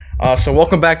So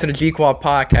welcome back to the G Quad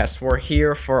podcast. We're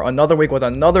here for another week with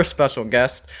another special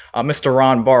guest, Mr.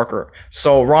 Ron Barker.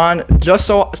 So Ron, just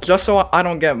so I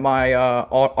don't get my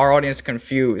our audience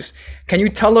confused, can you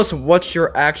tell us what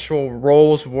your actual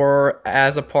roles were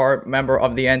as a part member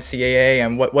of the NCAA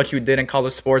and what you did in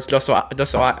college sports, just so I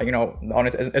the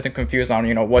audience isn't confused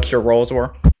on what your roles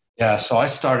were. Yeah, so I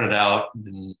started out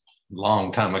a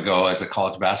long time ago as a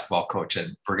college basketball coach at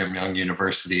Brigham Young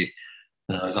University.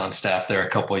 And I was on staff there a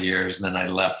couple of years, and then I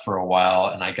left for a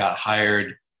while, and I got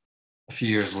hired a few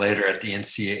years later at the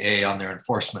NCAA on their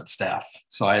enforcement staff.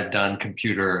 So I had done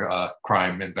computer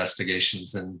crime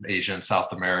investigations in Asia and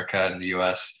South America and the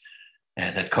US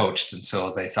and had coached. And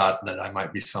so they thought that I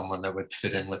might be someone that would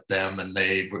fit in with them. And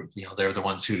they were, they're the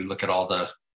ones who look at all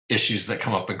the issues that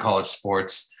come up in college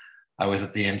sports. I was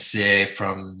at the NCAA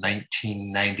from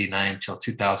 1999 till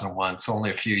 2001, so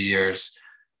only a few years.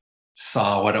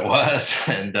 Saw what it was,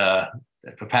 and the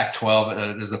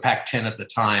Pac-12, it was the Pac-10 at the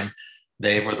time.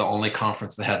 They were the only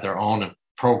conference that had their own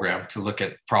program to look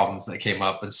at problems that came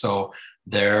up, and so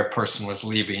their person was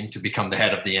leaving to become the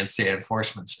head of the NCAA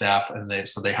enforcement staff, and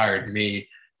they hired me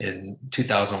in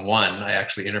 2001. I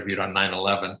actually interviewed on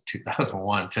 9/11,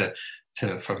 2001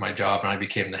 for my job, and I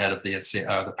became the head of the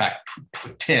NCAA, the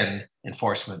Pac-10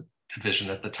 enforcement division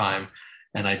at the time,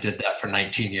 and I did that for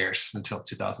 19 years until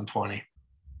 2020.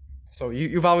 So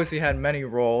you've obviously had many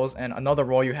roles, and another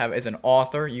role you have is an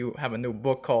author. You have a new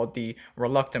book called The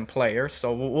Reluctant Player.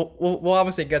 So we'll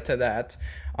obviously get to that.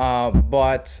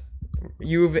 But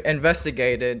you've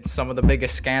investigated some of the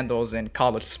biggest scandals in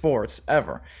college sports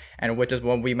ever, and which is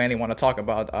what we mainly want to talk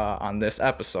about on this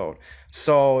episode.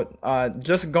 So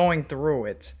just going through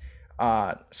it,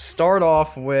 start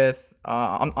off with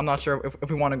I'm not sure if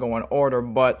we want to go in order,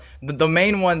 but the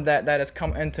main one that has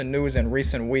come into news in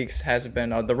recent weeks has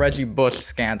been the Reggie Bush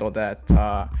scandal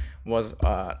that was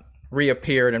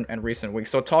reappeared in recent weeks.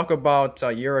 So talk about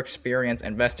your experience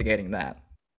investigating that.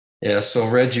 Yeah, so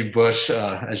Reggie Bush,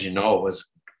 as you know, was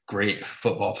a great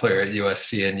football player at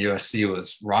USC, and USC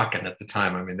was rocking at the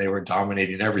time. I mean, they were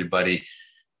dominating everybody.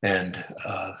 And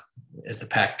at the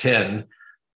Pac-10,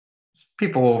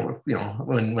 people,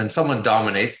 when someone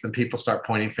dominates, then people start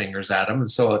pointing fingers at them. And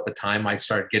so at the time, I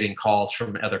started getting calls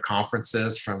from other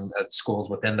conferences, from schools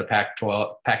within the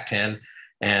Pac-12, Pac-10,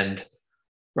 and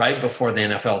right before the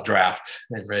NFL draft,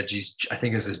 and Reggie's, I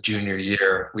think it was his junior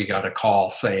year, we got a call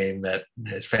saying that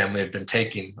his family had been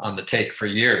taking on the take for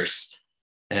years.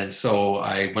 And so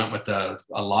I went with a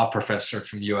law professor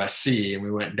from USC, and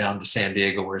we went down to San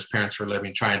Diego where his parents were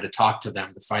living, trying to talk to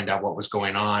them to find out what was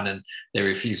going on. And they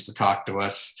refused to talk to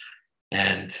us.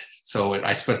 And so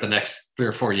I spent the next 3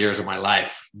 or 4 years of my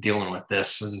life dealing with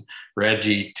this. And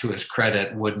Reggie, to his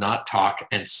credit, would not talk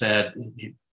and said,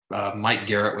 Mike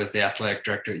Garrett was the athletic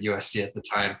director at USC at the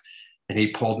time. And he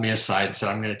pulled me aside and said,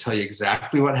 I'm going to tell you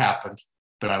exactly what happened,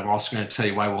 but I'm also going to tell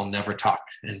you why we'll never talk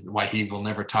and why he will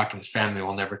never talk and his family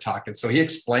will never talk. And so he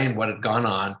explained what had gone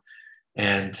on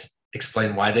and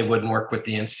explained why they wouldn't work with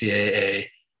the NCAA.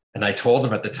 And I told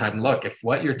him at the time, look, if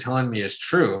what you're telling me is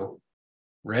true,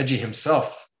 Reggie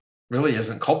himself really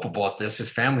isn't culpable at this. His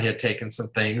family had taken some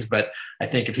things, but I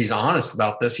think if he's honest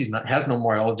about this, has no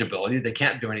more eligibility. They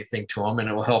can't do anything to him, and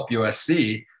it will help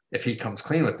USC if he comes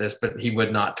clean with this, but he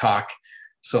would not talk.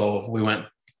 So we went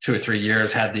 2 or 3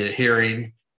 years, had the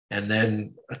hearing. And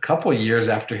then a couple of years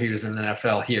after he was in the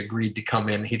NFL, he agreed to come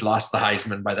in. He'd lost the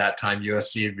Heisman by that time.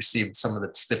 USC had received some of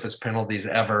the stiffest penalties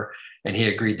ever. And he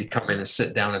agreed to come in and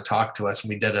sit down and talk to us. And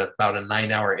we did about a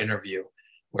 9-hour interview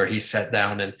where he sat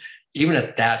down. And even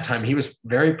at that time, he was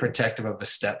very protective of his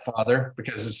stepfather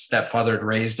because his stepfather had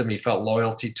raised him. He felt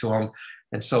loyalty to him.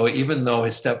 And so even though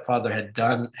his stepfather had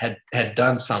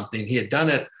done something, he had done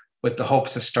it with the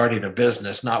hopes of starting a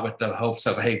business, not with the hopes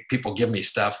of, hey, people give me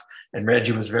stuff. And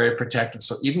Reggie was very protective.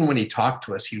 So even when he talked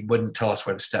to us, he wouldn't tell us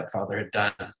what his stepfather had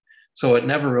done. So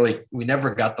we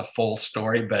never got the full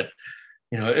story, but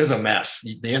it was a mess.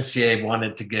 The NCAA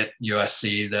wanted to get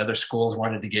USC, the other schools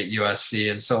wanted to get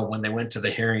USC. And so when they went to the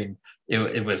hearing,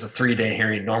 it was a 3-day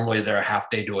hearing. Normally they're a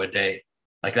half day to a day.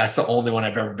 Like that's the only one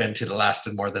I've ever been to that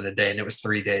lasted more than a day. And it was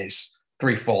 3 days,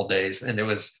 3 full days. And it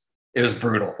was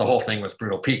brutal. The whole thing was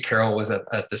brutal. Pete Carroll was at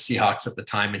the Seahawks at the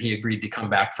time, and he agreed to come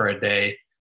back for a day,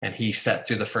 and he sat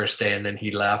through the first day, and then he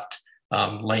left.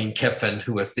 Lane Kiffin,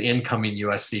 who was the incoming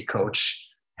USC coach,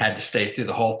 had to stay through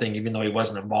the whole thing, even though he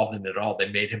wasn't involved in it at all. They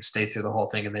made him stay through the whole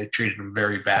thing, and they treated him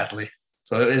very badly.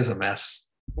 So it is a mess.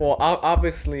 Well,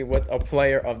 obviously, with a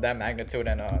player of that magnitude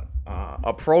and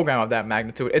a program of that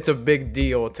magnitude, it's a big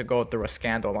deal to go through a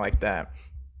scandal like that.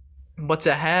 But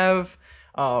to have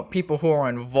people who are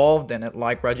involved in it,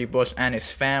 like Reggie Bush and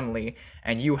his family,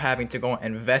 and you having to go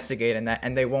investigate in that,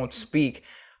 and they won't speak,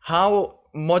 how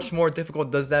much more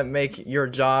difficult does that make your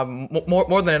job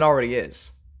more than it already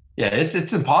is? Yeah,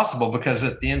 it's impossible because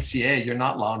at the NCAA, you're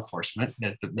not law enforcement.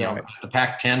 At Right. the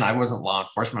Pac-10, I wasn't law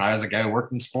enforcement. I was a guy who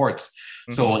worked in sports.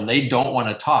 So Hmm. when they don't want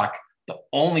to talk, the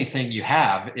only thing you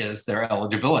have is their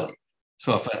eligibility.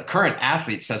 So if a current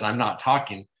athlete says, I'm not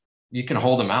talking, you can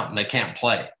hold them out and they can't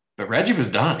play. But Reggie was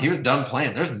done. He was done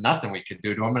playing. There's nothing we could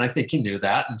do to him. And I think he knew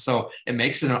that. And so it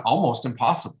makes it almost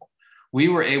impossible. We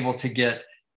were able to get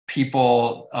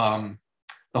people,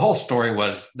 the whole story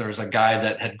was there was a guy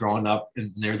that had grown up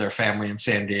near their family in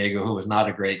San Diego who was not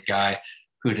a great guy,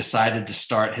 who decided to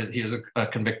start he was a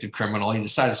convicted criminal. He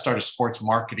decided to start a sports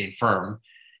marketing firm,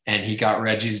 and he got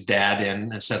Reggie's dad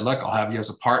in and said, look, I'll have you as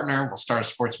a partner. We'll start a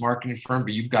sports marketing firm,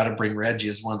 but you've got to bring Reggie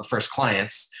as one of the first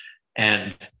clients.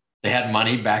 And they had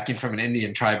money backing from an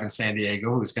Indian tribe in San Diego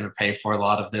who was going to pay for a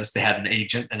lot of this. They had an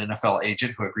agent, an NFL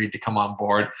agent, who agreed to come on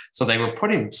board. So they were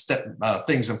putting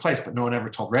things in place, but no one ever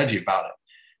told Reggie about it.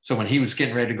 So when he was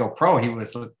getting ready to go pro, he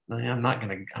was like, I'm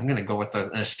going to go with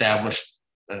an established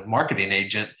marketing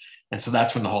agent. And so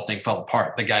that's when the whole thing fell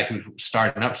apart. The guy who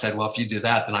started up said, well, if you do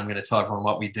that, then I'm going to tell everyone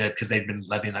what we did, because they'd been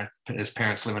letting his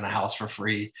parents live in a house for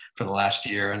free for the last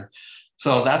year. And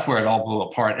so that's where it all blew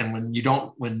apart. And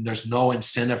when there's no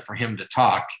incentive for him to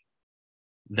talk,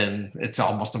 then it's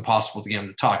almost impossible to get him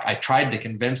to talk. I tried to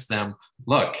convince them,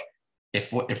 look, if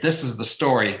this is the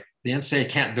story, the NCAA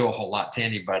can't do a whole lot to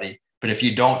anybody. But if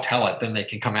you don't tell it, then they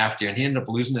can come after you. And he ended up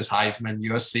losing his Heisman.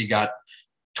 USC got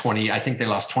 20, I think they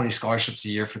lost 20 scholarships a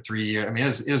year for 3 years. I mean,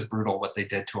 it was brutal what they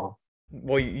did to him.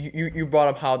 Well, you brought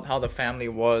up how the family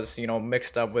was,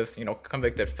 mixed up with,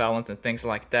 convicted felons and things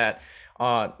like that.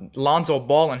 Lonzo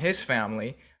Ball and his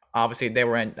family, obviously they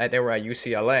were at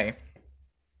UCLA.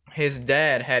 His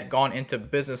dad had gone into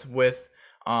business with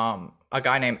a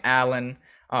guy named Allen,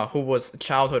 who was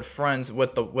childhood friends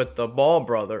with the Ball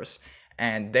brothers,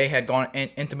 and they had gone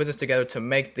into business together to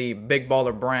make the Big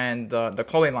Baller brand, the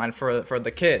clothing line for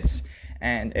the kids.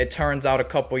 And it turns out a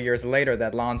couple years later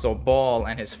that Lonzo Ball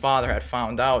and his father had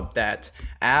found out that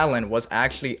Allen was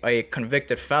actually a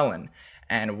convicted felon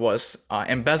and was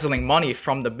embezzling money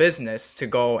from the business to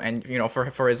go and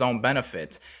for his own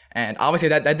benefit. And obviously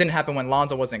that didn't happen when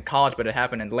Lonzo was in college, but it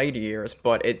happened in later years.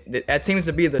 But that seems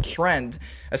to be the trend,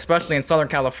 especially in Southern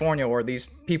California, where these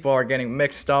people are getting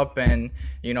mixed up in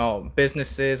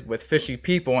businesses with fishy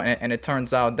people, and it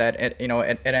turns out that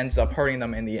it ends up hurting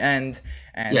them in the end.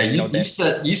 Yeah,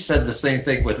 And you said the same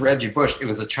thing with Reggie Bush. It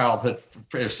was a childhood,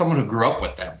 it was someone who grew up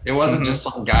with them. It wasn't Mhm. just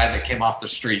some guy that came off the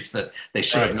streets that they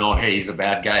should have Right. known, hey, he's a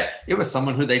bad guy. It was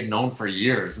someone who they'd known for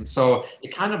years. And so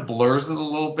it kind of blurs it a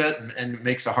little bit, and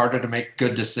makes it harder to make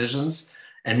good decisions.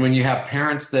 And when you have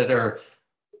parents that are,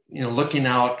 looking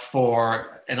out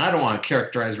for, and I don't want to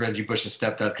characterize Reggie Bush's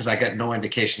stepdad because I got no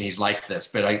indication he's like this,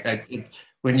 but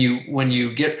when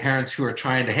you get parents who are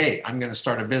trying to, hey, I'm going to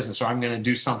start a business, or I'm going to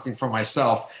do something for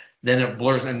myself, then it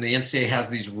blurs. And the NCAA has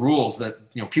these rules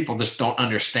that people just don't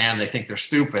understand. They think they're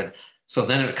stupid. So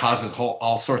then it causes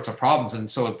all sorts of problems.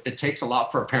 And so it takes a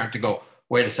lot for a parent to go,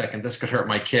 wait a second, this could hurt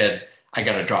my kid. I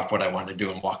got to drop what I want to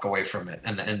do and walk away from it.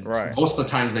 And Right. most of the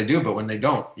times they do, but when they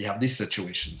don't, you have these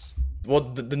situations. Well,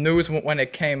 the news when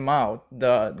it came out,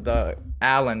 the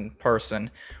Allen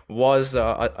person was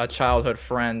a childhood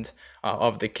friend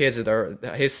of the kids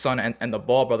that his son and the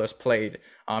Ball brothers played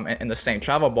in the same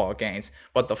travel ball games.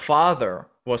 But the father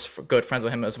was good friends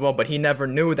with him as well. But he never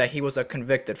knew that he was a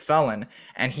convicted felon,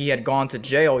 and he had gone to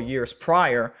jail years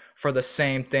prior for the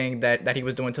same thing that he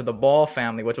was doing to the Ball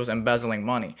family, which was embezzling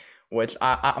money. Which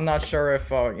I'm not sure if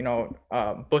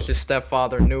Bush's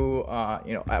stepfather knew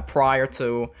prior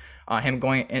to him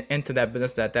going into that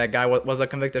business that guy was a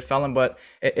convicted felon, but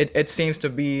it seems to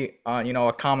be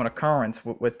a common occurrence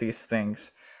with these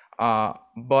things.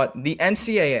 But the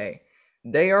NCAA,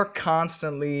 they are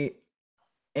constantly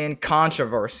in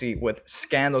controversy with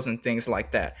scandals and things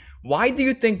like that. Why do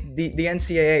you think the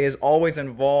NCAA is always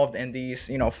involved in these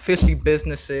fishy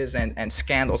businesses and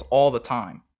scandals all the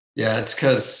time? Yeah, it's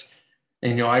because,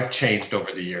 I've changed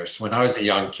over the years. When I was a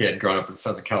young kid growing up in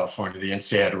Southern California, the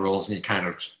NCAA had rules, and you kind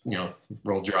of,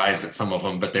 rolled your eyes at some of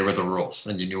them, but they were the rules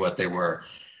and you knew what they were.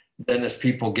 Then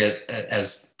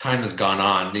as time has gone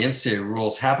on, the NCAA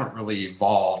rules haven't really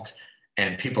evolved,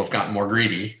 and people have gotten more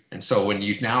greedy. And so when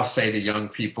you now say to young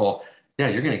people, yeah,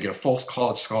 you're going to get a full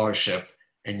college scholarship,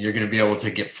 and you're going to be able to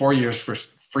get 4 years for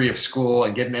free of school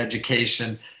and get an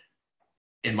education.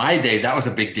 In my day, that was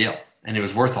a big deal, and it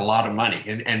was worth a lot of money,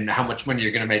 and how much money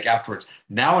you're going to make afterwards.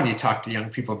 Now, when you talk to young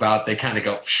people about it, they kind of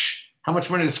go, Psh. how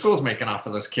much money the school's making off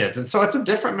of those kids. And so it's a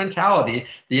different mentality.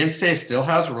 The NCAA still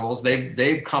has rules.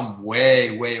 They've come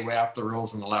way, way, way off the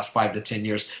rules in the last 5 to 10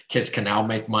 years. Kids can now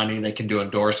make money. They can do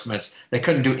endorsements. They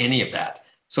couldn't do any of that.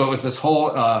 So it was this whole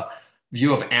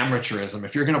view of amateurism.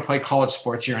 If you're going to play college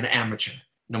sports, you're an amateur,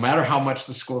 no matter how much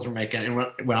the schools were making. And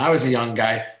when I was a young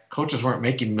guy, coaches weren't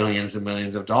making millions and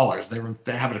millions of dollars. They were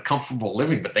having a comfortable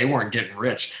living, but they weren't getting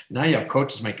rich. Now you have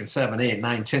coaches making 7, 8,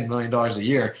 9, $10 million a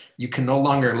year. You can no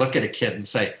longer look at a kid and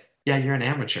say, yeah, you're an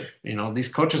amateur. You know, these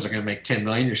coaches are going to make 10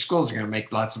 million. Your schools are going to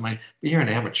make lots of money, but you're an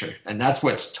amateur. And that's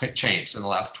what's changed in the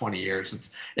last 20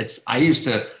 years. I used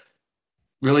to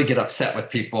really get upset with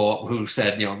people who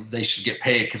said, they should get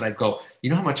paid, because I'd go, you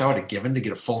know how much I would have given to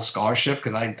get a full scholarship?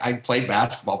 Because I played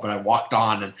basketball, but I walked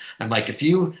on, and I'm like, if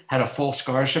you had a full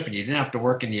scholarship and you didn't have to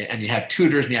work, and you had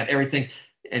tutors and you had everything,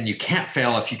 and you can't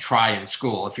fail if you try in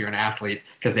school, if you're an athlete,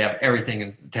 because they have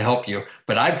everything to help you.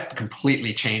 But I've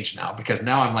completely changed now, because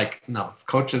now I'm like, no,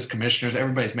 coaches, commissioners,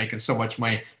 everybody's making so much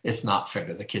money. It's not fair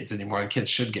to the kids anymore, and kids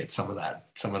should get some of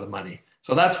the money.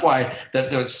 So that's why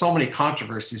there's so many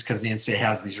controversies, because the NCAA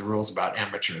has these rules about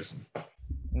amateurism.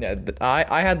 Yeah,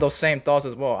 I had those same thoughts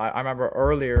as well. I remember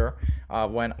earlier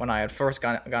when I had first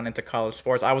gotten into college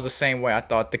sports, I was the same way. I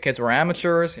thought the kids were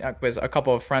amateurs, because a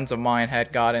couple of friends of mine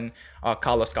had gotten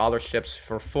college scholarships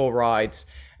for full rides,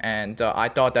 and I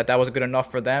thought that was good enough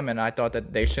for them, and I thought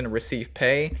that they shouldn't receive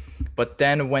pay. But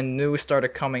then when news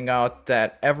started coming out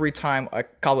that every time a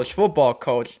college football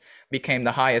coach became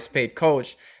the highest paid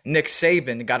coach, Nick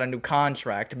Saban got a new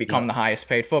contract to become the highest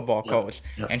paid football coach,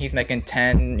 and he's making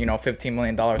 $10, $15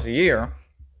 million a year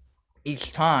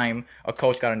each time a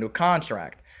coach got a new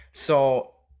contract.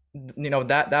 So,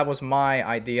 that was my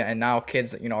idea, and now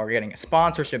kids, are getting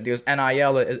sponsorship deals.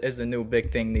 NIL is the new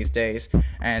big thing these days,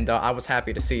 and I was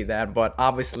happy to see that. But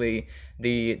obviously,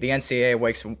 the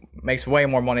NCAA makes way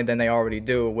more money than they already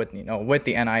do with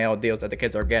the NIL deals that the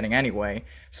kids are getting anyway.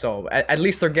 So at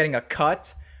least they're getting a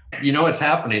cut. You know what's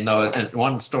happening though? And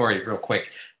one story real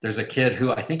quick. There's a kid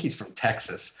who, I think he's from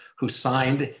Texas, who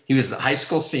signed, he was a high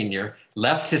school senior,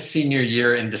 left his senior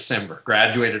year in December,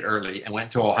 graduated early, and went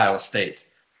to Ohio State.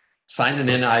 Signed an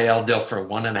NIL deal for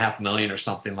 $1.5 million or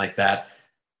something like that.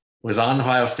 Was on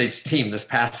Ohio State's team this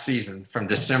past season from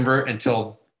December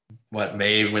until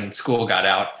May, when school got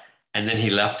out. And then he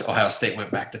left Ohio State,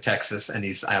 went back to Texas, and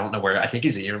I don't know where, I think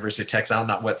he's at University of Texas. I don't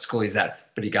know what school he's at,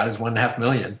 but he got his $1.5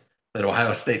 million that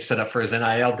Ohio State set up for his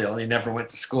NIL deal, and he never went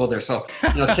to school there. So,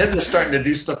 kids are starting to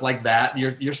do stuff like that.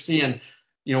 You're seeing,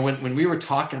 when we were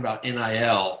talking about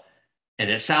NIL, and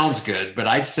it sounds good, but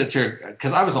I'd sit here,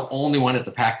 because I was the only one at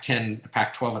the Pac-10,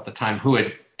 Pac-12 at the time who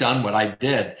had done what I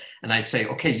did. And I'd say,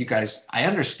 okay, you guys, I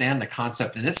understand the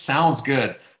concept and it sounds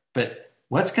good, but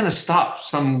what's going to stop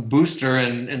some booster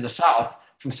in the South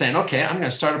from saying, okay, I'm going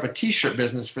to start up a t-shirt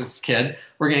business for this kid.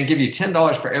 We're going to give you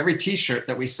 $10 for every t-shirt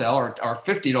that we sell, or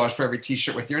 $50 for every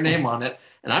t-shirt with your name on it.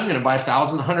 And I'm going to buy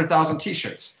 100,000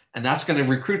 t-shirts. And that's going to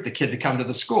recruit the kid to come to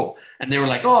the school. And they were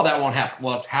like, oh, that won't happen.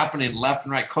 Well, it's happening left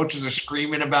and right. Coaches are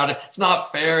screaming about it. It's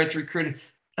not fair. It's recruiting.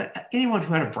 Anyone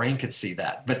who had a brain could see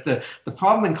that. But the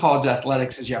problem in college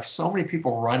athletics is you have so many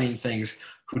people running things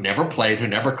who never played, who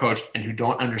never coached, and who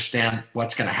don't understand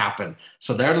what's going to happen.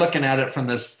 So they're looking at it from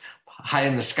this high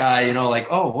in the sky, like,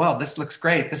 oh, well, this looks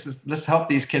great. Let's help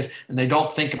these kids. And they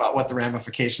don't think about what the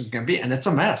ramifications are going to be. And it's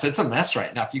a mess. It's a mess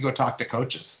right now if you go talk to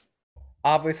coaches.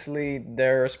 Obviously,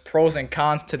 there's pros and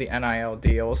cons to the NIL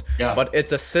deals, but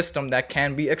it's a system that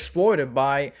can be exploited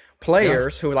by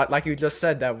players who, like you just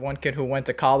said, that one kid who went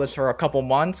to college for a couple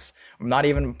months,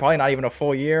 probably not even a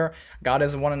full year, got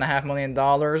his $1.5 million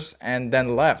and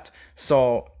then left.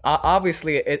 So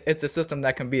obviously, it's a system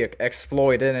that can be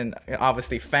exploited, and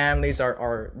obviously families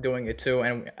are doing it too.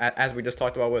 And as we just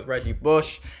talked about with Reggie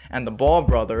Bush and the Ball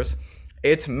brothers,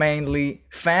 it's mainly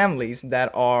families that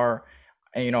are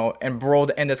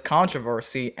embroiled in this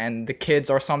controversy, and the kids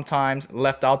are sometimes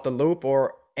left out the loop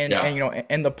or in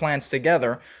the plans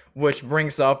together, which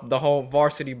brings up the whole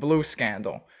Varsity Blues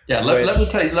scandal. Yeah, let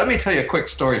me tell you a quick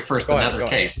story first. Another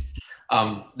case.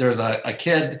 There's a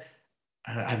kid.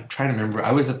 I'm trying to remember.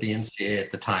 I was at the NCAA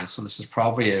at the time, so this is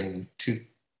probably in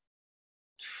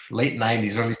late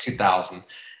 '90s, early 2000.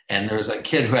 And there's a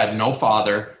kid who had no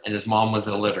father, and his mom was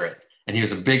illiterate. And he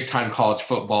was a big-time college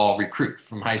football recruit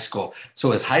from high school.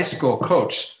 So his high school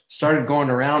coach started going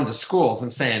around to schools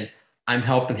and saying, I'm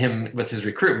helping him with his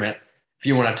recruitment. If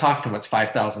you want to talk to him, it's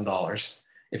 $5,000.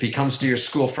 If he comes to your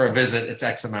school for a visit, it's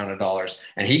X amount of dollars.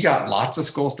 And he got lots of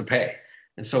schools to pay.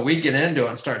 And so we get into it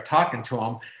and start talking to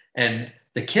him. And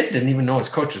The kid didn't even know his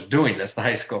coach was doing this, the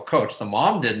high school coach. The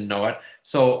mom didn't know it.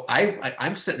 So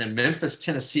I'm sitting in Memphis,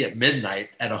 Tennessee at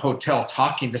midnight at a hotel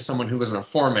talking to someone who was an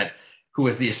informant who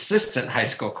was the assistant high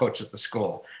school coach at the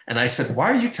school. And I said,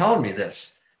 "Why are you telling me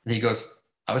this?" And he goes,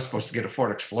 "I was supposed to get a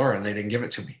Ford Explorer and they didn't give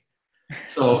it to me."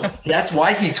 So that's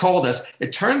why he told us.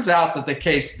 It turns out that the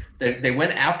case, they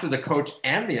went after the coach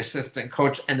and the assistant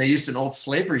coach, and they used an old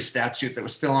slavery statute that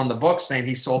was still on the books saying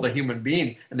he sold a human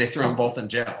being, and they threw them both in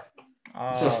jail.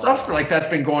 So stuff Oh, like that's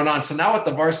been going on. So now with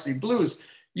the varsity blues,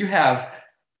 you have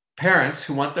parents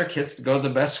who want their kids to go to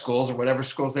the best schools or whatever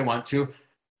schools they want to.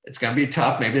 It's going to be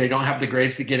tough. Maybe they don't have the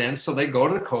grades to get in. So they go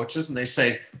to the coaches and they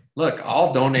say, "Look,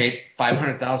 I'll donate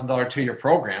 $500,000 to your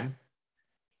program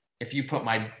if you put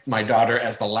my daughter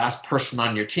as the last person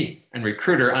on your team and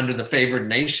recruit her under the favored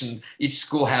nation." Each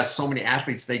school has so many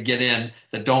athletes they get in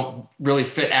that don't really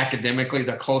fit academically.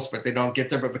 They're close, but they don't get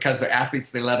there. But because they're athletes,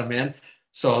 they let them in.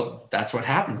 So that's what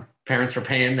happened. Parents were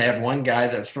paying. They had one guy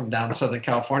that's from down in Southern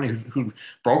California who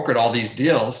brokered all these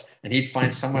deals, and he'd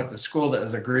find someone at the school that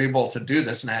was agreeable to do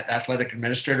this, an athletic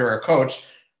administrator or a coach.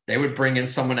 They would bring in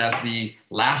someone as the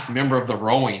last member of the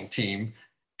rowing team,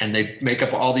 and they'd make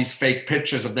up all these fake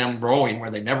pictures of them rowing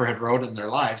where they never had rowed in their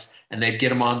lives, and they'd get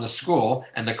them on the school.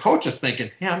 And the coach is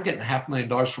thinking, "Yeah, I'm getting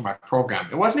 $500,000 for my program."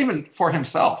 It wasn't even for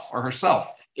himself or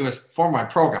herself. It was for my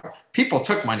program. People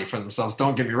took money for themselves,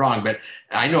 don't get me wrong, but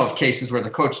I know of cases where the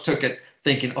coach took it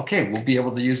thinking, "Okay, we'll be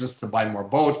able to use this to buy more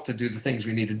boats, to do the things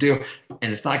we need to do.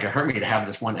 And it's not going to hurt me to have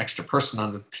this one extra person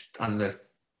on the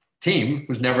team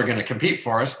who's never going to compete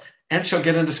for us. And she'll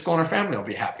get into school and her family will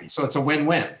be happy." So it's a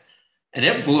win-win, and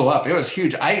it blew up. It was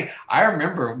huge. I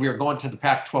remember we were going to the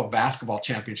Pac-12 basketball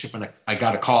championship, and I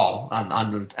got a call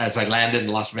as I landed in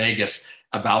Las Vegas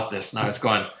about this, and I was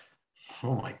going,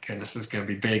 "Oh my goodness, this is going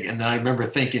to be big." And then I remember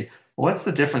thinking, what's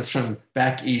the difference from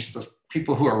back east, the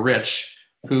people who are rich,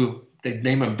 who they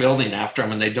name a building after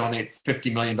them and they donate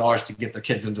 $50 million to get their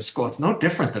kids into school? It's no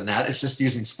different than that. It's just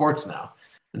using sports now.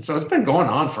 And so it's been going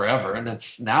on forever. And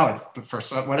it's for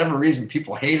whatever reason,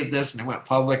 people hated this and it went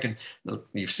public. And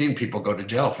you've seen people go to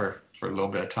jail for a little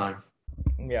bit of time.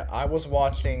 yeah. I was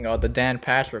watching the Dan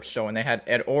Patrick show, and they had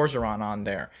Ed Orgeron on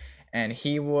there, and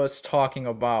he was talking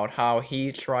about how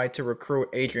he tried to recruit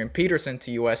Adrian Peterson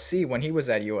to USC when he was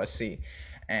at USC,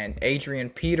 and Adrian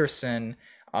Peterson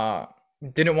uh,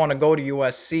 didn't want to go to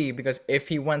USC because if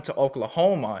he went to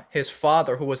Oklahoma, his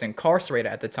father, who was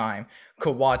incarcerated at the time,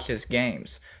 could watch his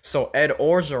games. So Ed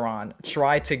Orgeron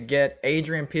tried to get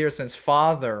Adrian Peterson's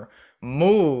father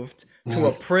moved to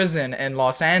a Mm. prison in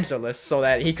Los Angeles so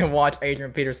that he can watch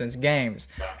Adrian Peterson's games.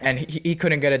 And he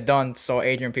couldn't get it done, so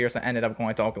Adrian Peterson ended up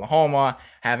going to Oklahoma,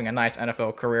 having a nice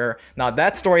NFL career. Now,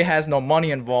 that story has no money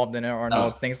involved in it or no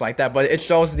No. things like that, but it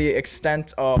shows the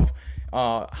extent of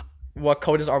uh, what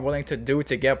coaches are willing to do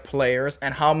to get players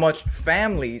and how much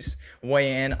families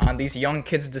weigh in on these young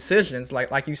kids' decisions.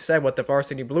 Like you said with the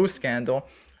Varsity Blues scandal,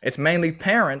 it's mainly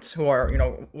parents who are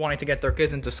wanting to get their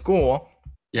kids into school.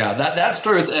 Yeah, that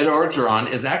story with Ed Orgeron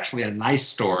is actually a nice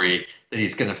story that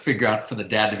he's going to figure out for the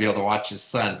dad to be able to watch his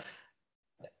son.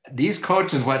 These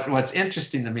coaches, what's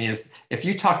interesting to me is if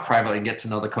you talk privately and get to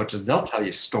know the coaches, they'll tell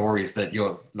you stories that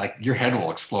you'll like your head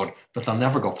will explode, but they'll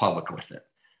never go public with it.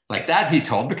 Like that he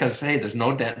told because hey, there's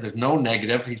no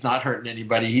negative. He's not hurting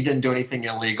anybody. He didn't do anything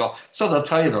illegal. So they'll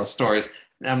tell you those stories.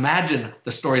 Now imagine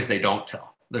the stories they don't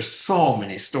tell. There's so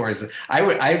many stories.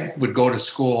 I would go to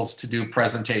schools to do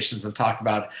presentations and talk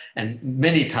about it. And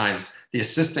many times the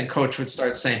assistant coach would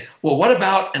start saying, "Well, what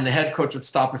about?" And the head coach would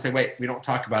stop and say, "Wait, we don't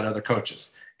talk about other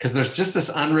coaches." Because there's just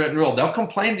this unwritten rule. They'll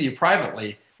complain to you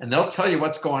privately and they'll tell you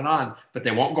what's going on, but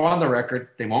they won't go on the record.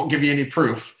 They won't give you any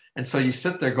proof. And so you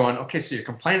sit there going, "Okay, so you're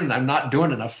complaining I'm not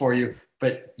doing enough for you,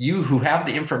 but you who have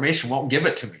the information won't give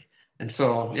it to me." And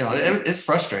so, it's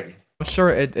frustrating. I'm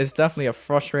sure it's definitely a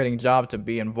frustrating job to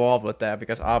be involved with that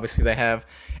because obviously they have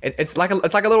it's like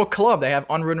a little club. They have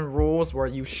unwritten rules where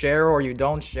you share or you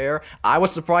don't share. I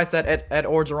was surprised that Ed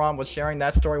Orgeron was sharing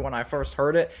that story when I first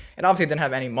heard it. It obviously didn't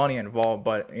have any money involved,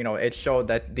 but it showed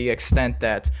that the extent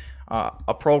that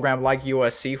a program like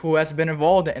USC, who has been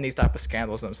involved in these type of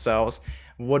scandals themselves,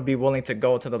 would be willing to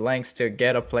go to the lengths to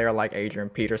get a player like Adrian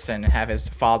Peterson and have his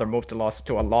father moved to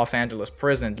a Los Angeles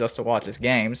prison just to watch his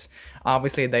games.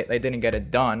 Obviously, they didn't get it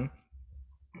done,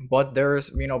 but there's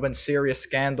been serious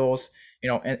scandals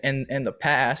in the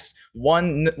past.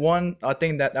 One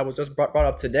thing that was just brought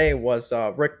up today was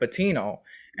Rick Pitino,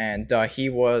 and he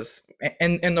was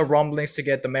in the rumblings to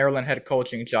get the Maryland head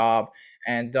coaching job,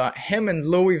 and him and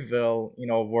Louisville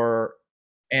were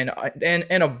and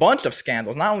a bunch of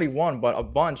scandals, not only one but a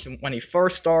bunch when he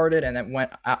first started, and then when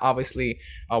obviously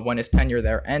when his tenure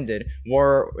there ended.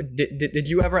 Did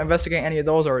you ever investigate any of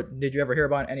those, or did you ever hear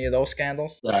about any of those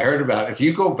scandals? Yeah, I heard about it. If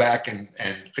you go back and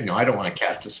I don't want to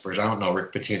cast aspersions. I don't know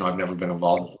Rick Pitino. I've never been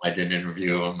involved with him. I didn't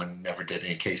interview him and never did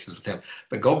any cases with him.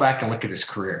 But go back and look at his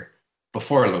career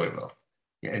before Louisville,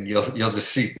 and you'll just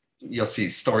see you'll see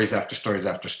stories after stories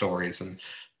after stories. And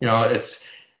it's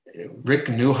Rick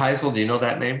Neuheisel. Do you know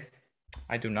that name?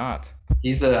 I do not.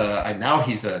 Now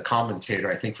he's a commentator,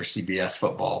 I think, for CBS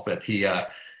football, but he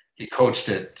coached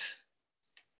at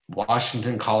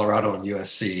Washington, Colorado, and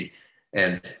USC.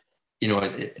 And you know,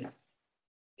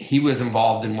 he was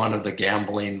involved in one of the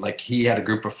gambling. Like he had a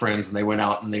group of friends, and they went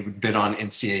out and they would bid on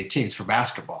NCAA teams for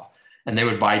basketball, and they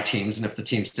would buy teams, and if the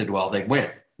teams did well, they'd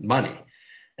win money.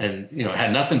 And it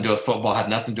had nothing to do with football, had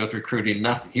nothing to do with recruiting,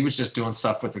 nothing. He was just doing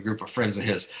stuff with a group of friends of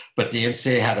his. But the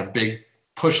NCAA had a big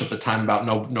push at the time about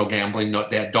no gambling. No,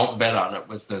 they had don't bet on it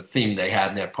was the theme they had,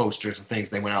 and they had posters and things.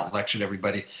 They went out and lectured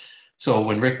everybody. So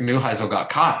when Rick Neuheisel got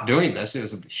caught doing this, it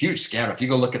was a huge scandal. If you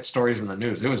go look at stories in the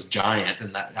news, it was giant,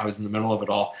 and that I was in the middle of it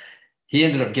all. He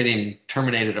ended up getting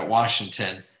terminated at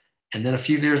Washington, and then a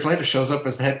few years later shows up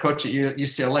as the head coach at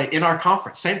UCLA in our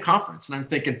conference, same conference. And I'm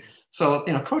thinking, so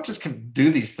coaches can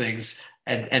do these things.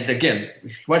 And again,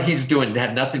 what he's doing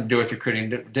had nothing to do with recruiting,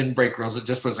 didn't break rules. It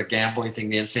just was a gambling thing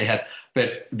the NCAA had, but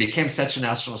it became such a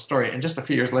national story. And just a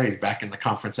few years later, he's back in the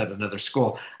conference at another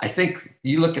school. I think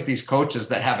you look at these coaches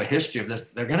that have a history of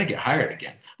this, they're going to get hired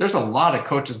again. There's a lot of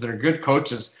coaches that are good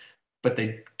coaches, but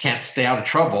they can't stay out of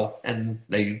trouble, and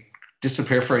they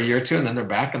disappear for a year or two, and then they're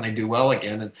back and they do well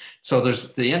again. And so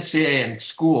there's the NCAA and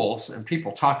schools, and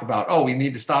people talk about, oh, we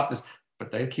need to stop this. But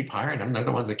they keep hiring them. They're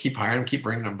the ones that keep hiring them, keep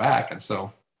bringing them back. And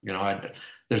so,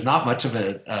 there's not much of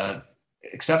it,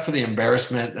 except for the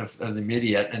embarrassment of the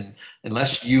immediate. And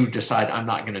unless you decide I'm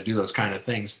not going to do those kind of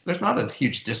things, there's not a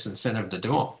huge disincentive to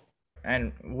do them.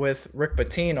 And with Rick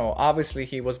Pitino, obviously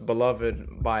he was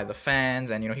beloved by the fans,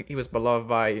 and he was beloved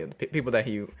by people that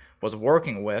he was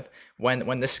working with.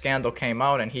 When this scandal came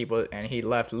out, and he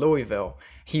left Louisville,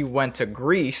 he went to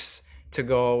Greece to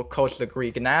go coach the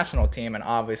Greek national team and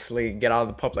obviously get out of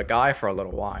the public eye for a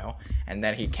little while. And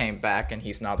then he came back, and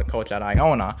he's now the coach at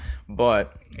Iona.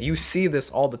 But you see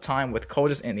this all the time with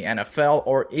coaches in the NFL,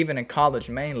 or even in college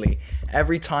mainly.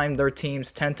 Every time their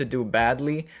teams tend to do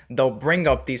badly, they'll bring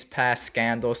up these past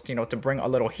scandals, to bring a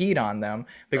little heat on them,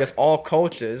 because all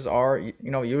coaches are,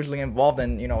 usually involved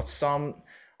in, some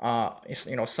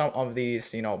some of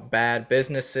these, bad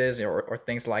businesses, or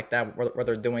things like that, where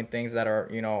they're doing things that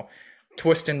are,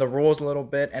 twisting the rules a little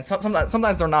bit. And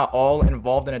sometimes they're not all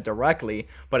involved in it directly,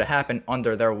 but it happened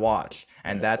under their watch.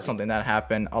 And that's something that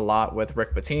happened a lot with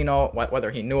Rick Pitino,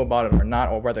 whether he knew about it or not,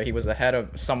 or whether he was ahead of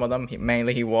some of them.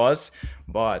 Mainly he was.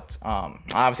 But I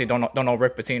obviously don't know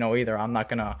Rick Pitino either. I'm not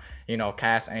gonna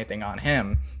cast anything on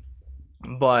him.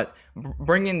 But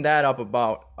bringing that up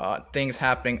about things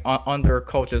happening under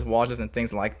coaches' watches and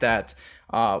things like that,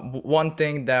 one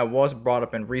thing that was brought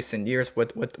up in recent years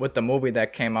with the movie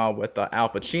that came out with Al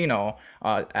Pacino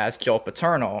as Joe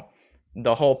Paterno,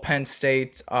 the whole Penn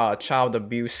State child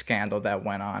abuse scandal that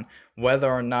went on,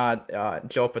 whether or not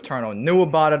Joe Paterno knew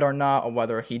about it or not, or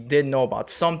whether he did know about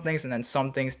some things, and then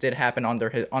some things did happen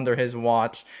under his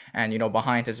watch and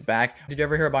behind his back. Did you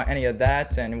ever hear about any of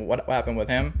that, and what happened with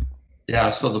him? Yeah,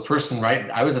 so the person, right?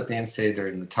 I was at the NCAA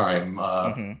during the time,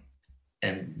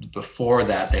 and before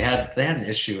that, they had an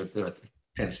issue at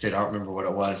Penn State. I don't remember what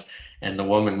it was, and the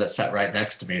woman that sat right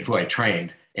next to me, who I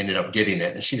trained, ended up getting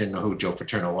it, and she didn't know who Joe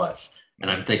Paterno was. And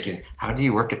I'm thinking, how do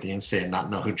you work at the NCAA and not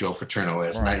know who Joe Paterno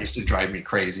is? Right. And that used to drive me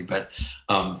crazy. But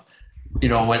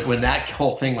when that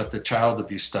whole thing with the child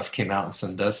abuse stuff came out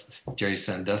in Jerry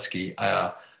Sandusky,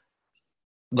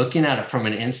 looking at it from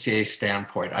an NCAA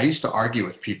standpoint, I used to argue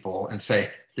with people and say,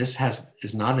 this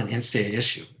is not an NCAA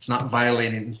issue. It's not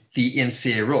violating the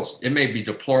NCAA rules. It may be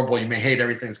deplorable. You may hate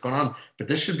everything that's going on, but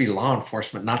this should be law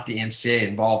enforcement, not the NCAA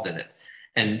involved in it.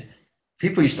 And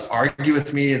people used to argue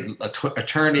with me,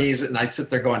 attorneys, and I'd sit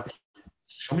there going,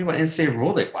 show me what NCAA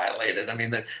rule they violated. I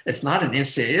mean, it's not an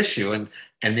NCAA issue. And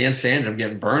the NCAA ended up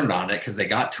getting burned on it because they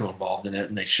got too involved in it,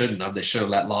 and they shouldn't have. They should have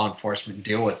let law enforcement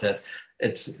deal with it. The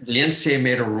NCAA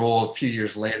made a rule a few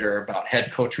years later about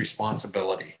head coach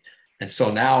responsibility. And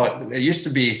so now it used to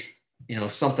be,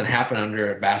 something happened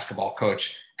under a basketball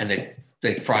coach, and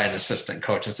they'd fry an assistant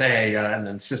coach and say, hey, and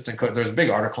then assistant coach. There's a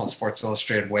big article in Sports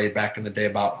Illustrated way back in the day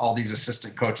about all these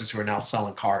assistant coaches who are now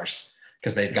selling cars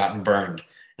because they'd gotten burned.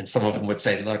 And some of them would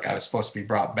say, look, I was supposed to be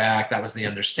brought back. That was the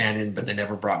understanding, but they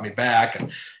never brought me back.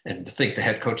 And to think the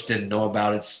head coach didn't know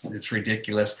about it's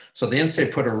ridiculous. So the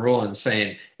NCAA put a rule in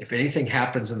saying if anything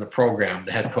happens in the program,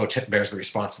 the head coach bears the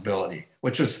responsibility,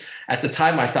 which was at the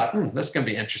time I thought, this is going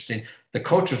to be interesting. The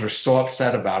coaches were so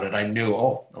upset about it. I knew,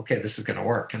 oh, okay, this is going to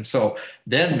work. And so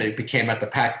then it became at the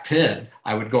Pac-10,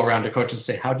 I would go around to coaches and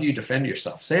say, how do you defend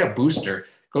yourself? Say a booster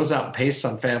goes out and pays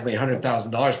some family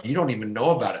 $100,000. You don't even know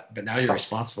about it, but now you're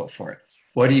responsible for it.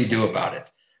 What do you do about it?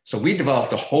 So we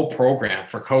developed a whole program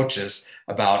for coaches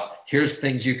about here's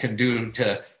things you can do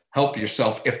to help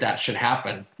yourself if that should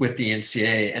happen with the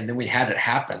NCAA. And then we had it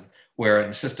happen where an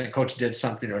assistant coach did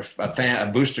something or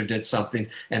a booster did something,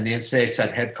 and the NCAA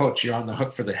said, head coach, you're on the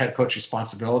hook for the head coach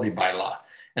responsibility bylaw.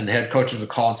 And the head coaches would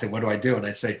call and say, what do I do? And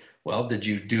I'd say, well, did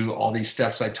you do all these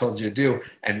steps I told you to do?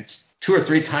 And 2 or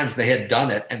 3 times they had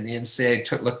done it, and the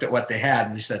NCAA looked at what they had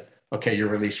and they said, okay, you're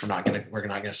released. We're not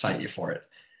going to cite you for it.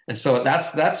 And so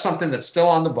that's something that's still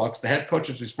on the books. The head coach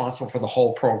is responsible for the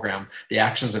whole program, the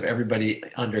actions of everybody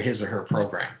under his or her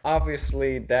program.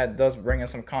 Obviously, that does bring in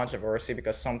some controversy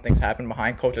because some things happen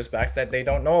behind coaches' backs that they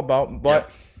don't know about, but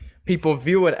Yep. people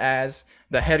view it as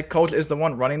the head coach is the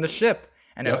one running the ship.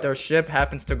 And if Yep. their ship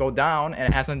happens to go down and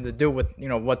it has nothing to do with,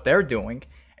 what they're doing,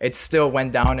 it still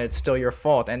went down and it's still your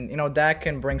fault. And, that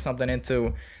can bring something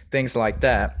into things like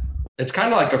that. It's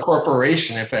kind of like a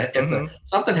corporation. If Mhm.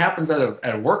 something happens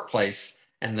at a workplace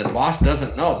and the boss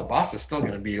doesn't know, the boss is still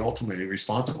going to be ultimately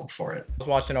responsible for it. I was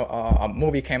watching a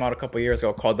movie came out a couple years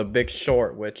ago called The Big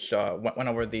Short, which went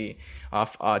over the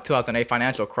 2008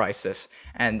 financial crisis.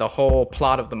 And the whole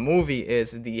plot of the movie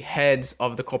is the heads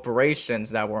of the corporations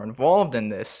that were involved in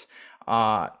this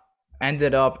uh,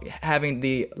 ended up having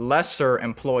the lesser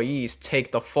employees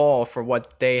take the fall for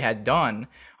what they had done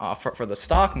for the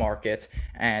stock market,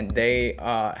 and they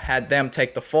had them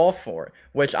take the fall for it,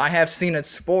 which I have seen at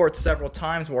sports several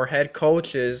times where head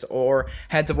coaches or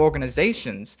heads of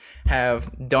organizations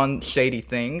have done shady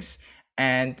things,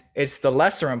 and it's the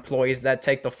lesser employees that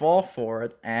take the fall for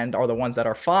it and are the ones that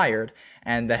are fired,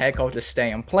 and the head coaches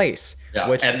stay in place. Yeah,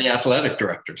 Which, and the athletic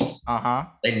directors, uh-huh.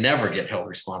 they never get held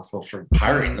responsible for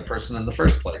hiring the person in the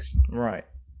first place. Right.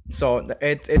 So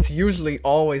it's usually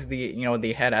always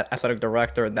the head athletic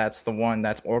director that's the one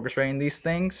that's orchestrating these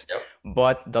things, Yep.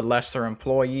 but the lesser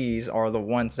employees are the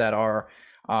ones that are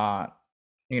uh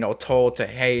told to,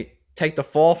 hey, take the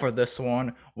fall for this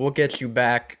one. We'll get you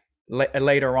back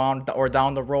later on, or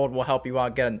down the road. We'll help you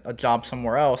out get a job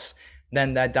somewhere else.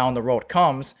 Then that down the road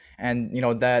comes, and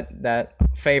that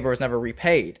favor is never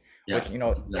repaid, Yeah, which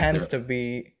exactly tends right. to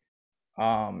be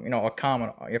a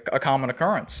common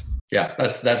occurrence. Yeah,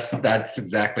 that's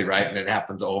exactly right, and it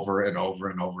happens over and over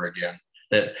and over again.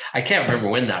 That I can't remember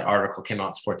when that article came out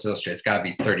in Sports Illustrated. It's got to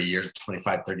be 30 years,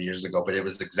 25, 30 years ago, but it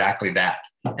was exactly that,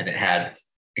 and it had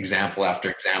example after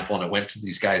example, and it went to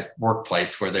these guys'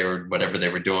 workplace where they were whatever they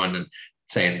were doing and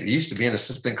saying, you used to be an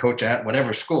assistant coach at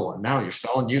whatever school, and now you're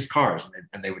selling used cars,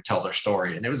 and they would tell their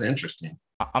story, and it was interesting.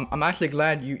 I'm actually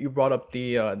glad you brought up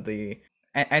the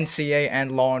NCA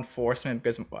and law enforcement,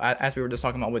 because as we were just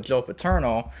talking about with Joe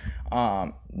Paterno,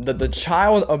 the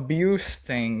child abuse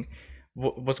thing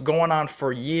was going on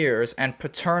for years, and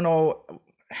Paterno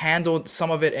handled some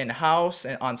of it in house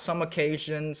and on some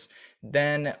occasions,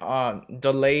 then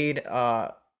delayed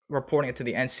reporting it to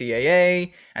the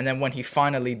NCAA, and then when he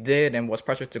finally did and was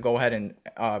pressured to go ahead and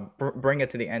bring it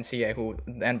to the NCAA, who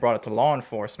then brought it to law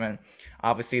enforcement.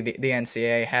 Obviously, the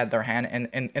NCAA had their hand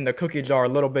in the cookie jar a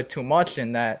little bit too much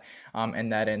in that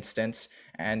instance,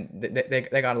 and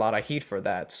they got a lot of heat for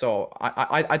that. So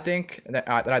I think that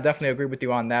I definitely agree with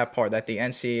you on that part, that the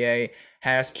NCAA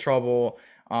has trouble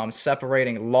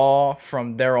separating law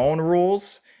from their own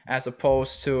rules, as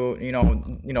opposed to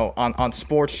on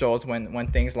sports shows when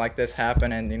things like this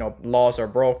happen and laws are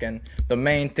broken. The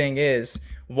main thing is,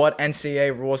 what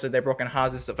NCAA rules that they broke, and how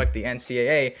does this affect the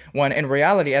NCAA, when in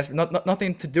reality it has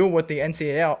nothing to do with the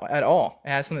NCAA at all. It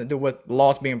has something to do with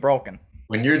laws being broken.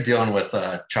 When you're dealing with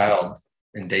child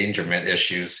endangerment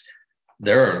issues,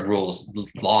 there are rules,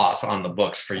 laws on the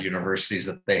books for universities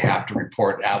that they have to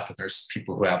report out, but there's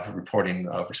people who have reporting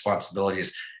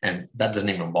responsibilities, and that doesn't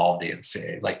even involve the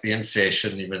NCAA. Like the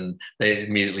NCAA they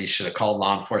immediately should have called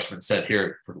law enforcement and said,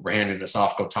 here, we're handing this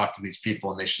off, go talk to these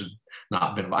people, and they should not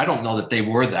have been. I don't know that they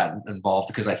were that involved,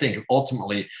 because I think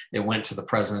ultimately it went to the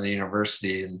president of the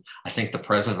university, and I think the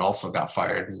president also got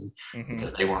fired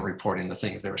because they weren't reporting the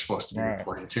things they were supposed to be Right.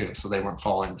 reporting too. So they weren't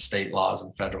following the state laws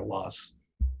and federal laws.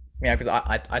 Yeah, because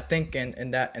I think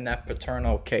in that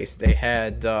Paterno case they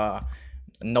had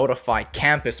notified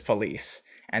campus police,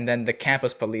 and then the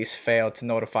campus police failed to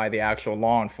notify the actual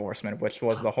law enforcement, which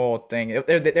was the whole thing.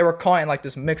 They were caught in like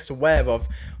this mixed web of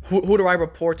who do I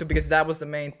report to, because that was the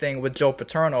main thing with Joe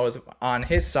Paterno is on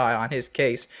his side, on his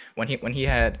case, when he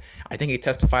had, I think he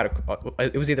testified,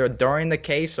 it was either during the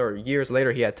case or years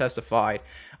later he had testified.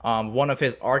 One of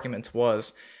his arguments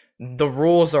was the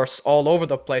rules are all over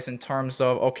the place in terms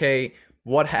of, okay,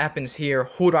 what happens here?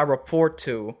 Who do I report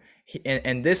to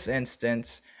in this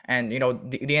instance? And, the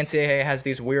NCAA has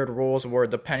these weird rules where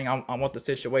depending on what the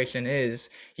situation is,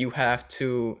 you have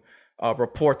to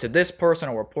report to this person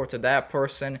or report to that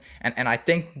person. And I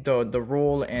think the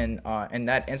rule in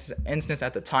that instance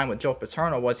at the time with Joe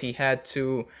Paterno was he had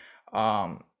to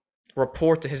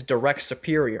report to his direct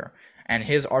superior. And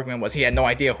his argument was he had no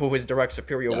idea who his direct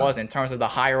superior was in terms of the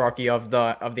hierarchy of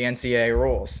the NCAA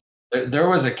rules. There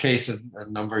was a case a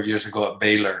number of years ago at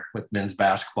Baylor with men's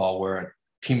basketball where a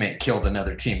teammate killed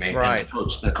another teammate, right?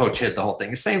 And the coach hid the whole thing.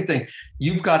 The same thing.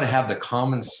 You've got to have the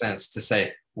common sense to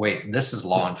say, wait, this is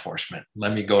law enforcement.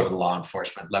 Let me go to the law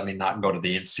enforcement. Let me not go to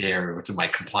the NCAA or to my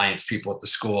compliance people at the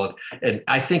school. And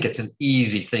I think it's an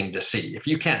easy thing to see. If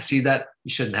you can't see that,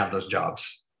 you shouldn't have those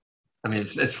jobs. I mean,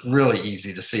 it's really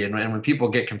easy to see. And when people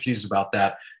get confused about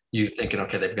that, you're thinking,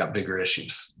 okay, they've got bigger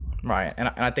issues. Right. And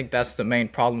I think that's the main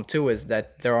problem, too, is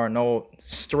that there are no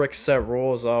strict set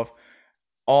rules of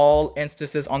all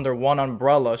instances under one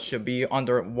umbrella should be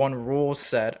under one rule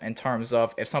set in terms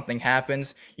of if something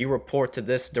happens, you report to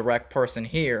this direct person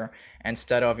here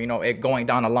instead of, it going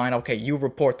down the line. Okay, you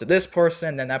report to this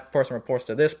person, then that person reports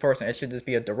to this person. It should just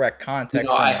be a direct contact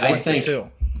from one to two.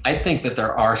 I think that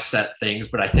there are set things,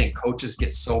 but I think coaches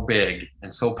get so big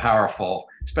and so powerful,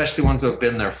 especially ones who have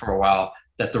been there for a while,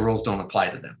 that the rules don't apply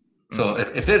to them. So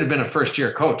if it had been a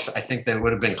first-year coach, I think that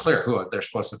would have been clear who they're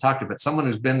supposed to talk to. But someone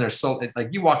who's been there, so like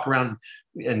you walk around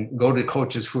and go to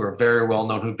coaches who are very well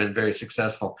known, who've been very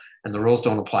successful, and the rules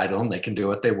don't apply to them. They can do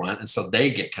what they want, and so they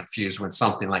get confused when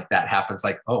something like that happens.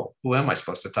 Like, oh, who am I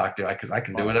supposed to talk to? Because I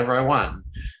can do whatever I want.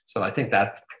 So I think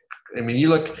that. I mean,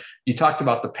 you talked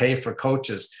about the pay for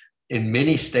coaches. In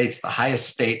many states, the highest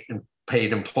state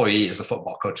paid employee is a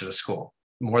football coach at a school,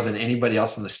 more than anybody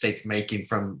else in the state's making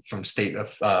from state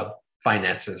of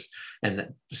finances. And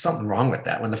there's something wrong with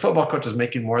that. When the football coach is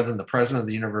making more than the president of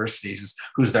the university,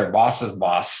 who's their boss's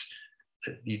boss,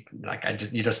 you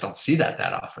just don't see that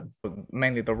often.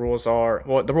 Mainly the rules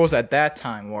at that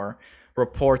time were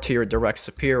report to your direct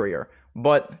superior.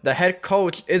 But the head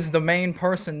coach is the main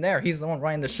person there. He's the one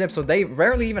running the ship. So they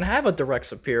rarely even have a direct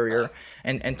superior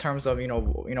in terms of,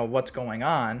 what's going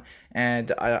on.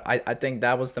 And I think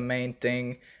that was the main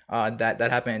thing that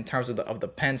happened in terms of the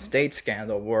Penn State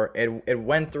scandal, where it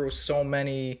went through so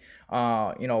many,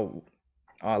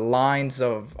 lines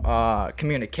of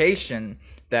communication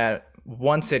that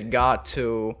once it got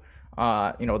to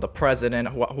the president,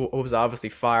 who was obviously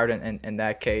fired in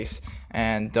that case,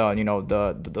 and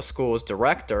the school's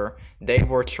director, they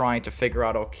were trying to figure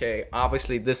out, okay,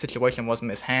 obviously this situation was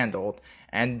mishandled,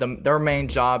 and their main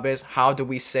job is how do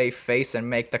we save face and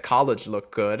make the college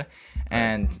look good,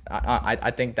 and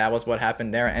I think that was what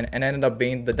happened there, and ended up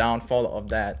being the downfall of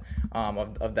that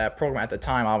of that program at the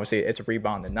time. Obviously, it's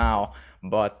rebounded now,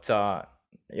 but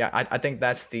yeah, I think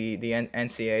that's the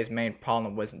NCAA's main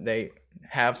problem was they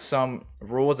have some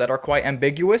rules that are quite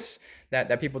ambiguous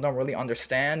that people don't really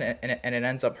understand, and it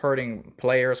ends up hurting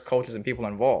players, coaches, and people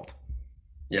involved.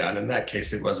 Yeah, and in that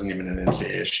case, it wasn't even an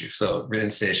NCAA issue. So the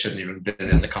NCAA shouldn't even been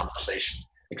in the conversation,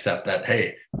 except that,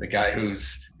 hey, the guy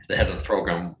who's the head of the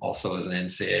program also is an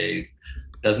NCAA,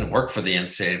 doesn't work for the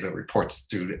NCAA, but reports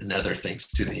through and other things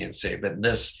to the NCAA. But in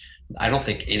this, I don't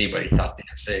think anybody thought the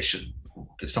NCAA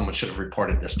someone should have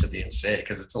reported this to the NCAA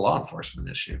because it's a law enforcement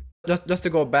issue. Just to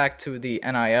go back to the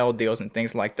NIL deals and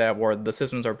things like that, where the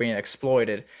systems are being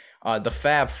exploited, the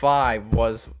Fab Five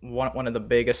was one of the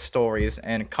biggest stories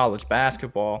in college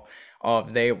basketball.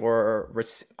 They were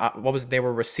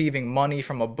receiving money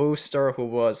from a booster who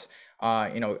was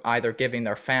either giving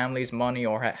their families money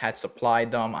or had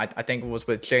supplied them. I think it was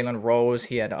with Jalen Rose.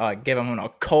 He had given him a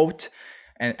coat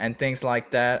and things like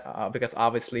that, because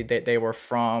obviously they were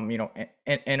from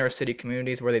inner city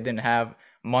communities where they didn't have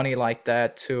money like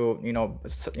that to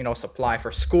supply for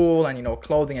school and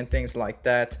clothing and things like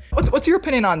that. What's your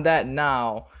opinion on that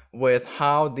now, with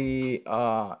how the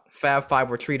Fab Five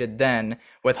were treated then,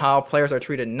 with how players are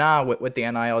treated now with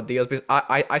the NIL deals? Because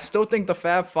I still think the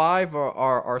Fab Five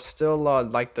are still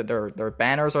like their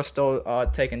banners are still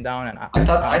taken down. And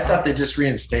I thought they just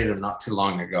reinstated them not too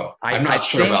long ago. I'm not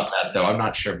sure about that though. I'm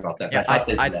not sure about that. Yeah,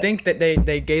 I think that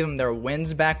they gave them their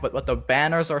wins back, but the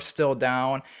banners are still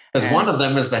down. Because one of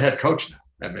them is the head coach now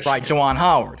at Michigan. Right, Juwan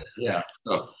Howard. Yeah.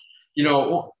 So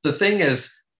The thing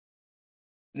is,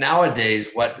 nowadays,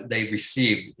 what they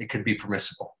received, it could be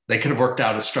permissible. They could have worked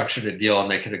out a structured deal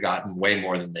and they could have gotten way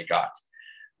more than they got.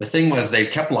 The thing was, they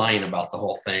kept lying about the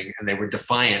whole thing and they were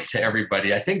defiant to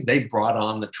everybody. I think they brought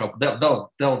on the trouble.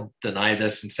 They'll deny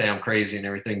this and say I'm crazy and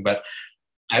everything, but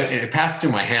it passed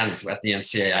through my hands at the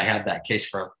NCAA. I had that case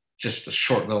for just a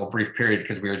short little brief period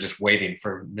because we were just waiting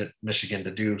for Michigan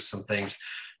to do some things.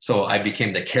 So I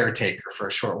became the caretaker for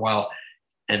a short while,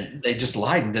 and they just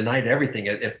lied and denied everything.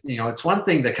 If it's one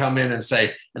thing to come in and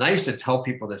say, and I used to tell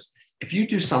people this: if you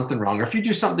do something wrong, or if you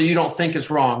do something you don't think is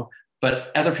wrong,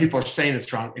 but other people are saying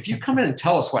it's wrong, if you come in and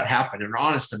tell us what happened and are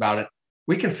honest about it,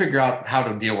 we can figure out how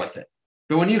to deal with it.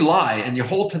 But when you lie and you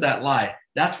hold to that lie,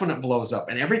 that's when it blows up.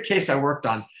 And every case I worked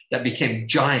on that became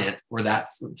giant where that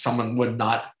someone would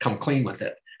not come clean with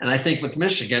it. And I think with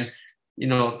Michigan,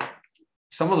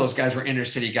 some of those guys were inner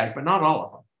city guys, but not all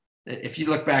of them. If you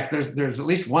look back, there's at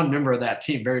least one member of that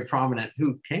team, very prominent,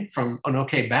 who came from an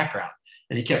okay background.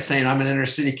 And he kept saying, I'm an inner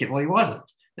city kid. Well, he wasn't.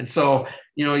 And so,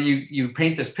 you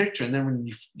paint this picture, and then when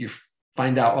you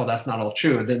find out, oh, that's not all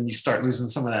true, then you start losing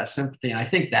some of that sympathy. And I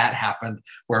think that happened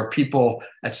where people,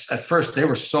 at first, they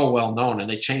were so well known, and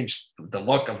they changed the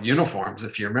look of uniforms.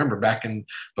 If you remember back in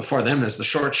before them is the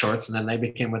short shorts, and then they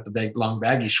became with the big long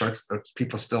baggy shorts that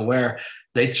people still wear.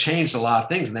 They changed a lot of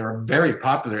things, and they were very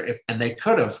popular. And they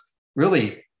could have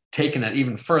really taken it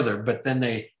even further, but then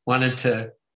they wanted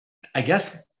to, I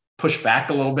guess, push back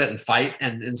a little bit and fight.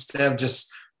 And instead of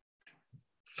just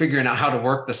figuring out how to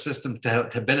work the system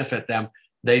to benefit them,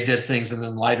 they did things and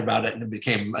then lied about it, and it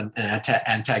became an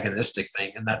antagonistic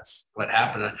thing. And that's what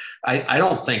happened. I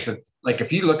don't think that, like,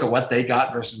 if you look at what they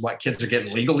got versus what kids are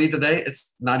getting legally today,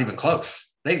 it's not even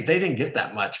close. They didn't get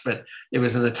that much, but it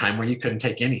was in a time where you couldn't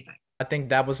take anything. I think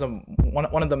that was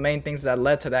one of the main things that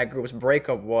led to that group's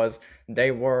breakup was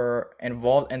they were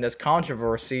involved in this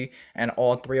controversy, and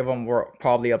all three of them were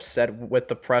probably upset with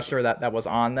the pressure that was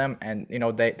on them, and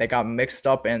they got mixed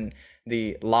up in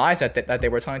the lies that they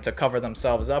were trying to cover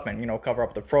themselves up and cover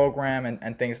up the program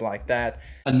and things like that.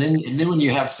 And then when you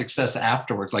have success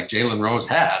afterwards, like Jalen Rose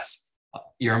has,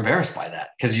 you're embarrassed by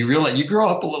that because you realize you grow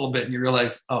up a little bit and you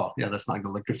realize, oh yeah, that's not going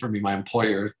to look good for me. My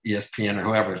employer, ESPN or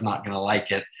whoever, is not going to like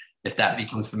it if that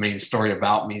becomes the main story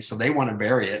about me. So they want to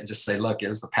bury it and just say, look, it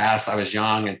was the past. I was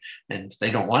young, and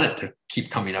they don't want it to keep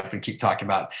coming up and keep talking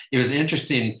about it. It was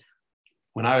interesting.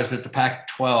 When I was at the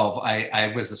Pac-12,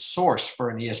 I was a source for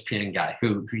an ESPN guy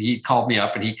who he called me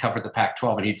up, and he covered the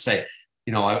Pac-12, and he'd say,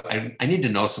 I need to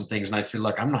know some things. And I'd say,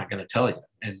 look, I'm not going to tell you.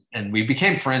 And we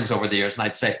became friends over the years. And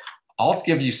I'd say, I'll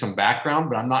give you some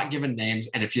background, but I'm not giving names.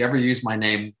 And if you ever use my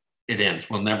name, it ends.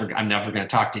 I'm never going to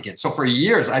talk to you again. So for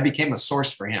years, I became a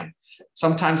source for him.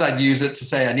 Sometimes I'd use it to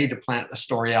say, I need to plant a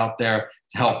story out there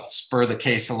to help spur the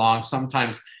case along.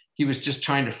 Sometimes he was just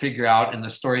trying to figure out, and the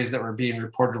stories that were being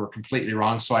reported were completely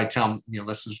wrong. So I tell him,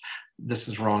 this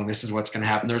is wrong. This is what's going to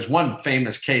happen. There's one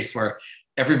famous case where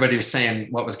everybody was saying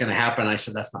what was going to happen. I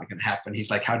said, that's not going to happen.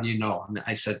 He's like, how do you know? And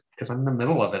I said, because I'm in the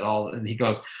middle of it all. And he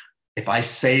goes, if I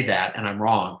say that and I'm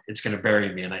wrong, it's going to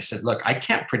bury me. And I said, look, I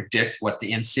can't predict what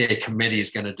the NCAA committee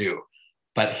is going to do,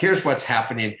 but here's what's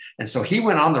happening. And so he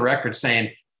went on the record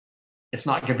saying, it's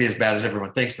not going to be as bad as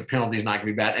everyone thinks. The penalty is not going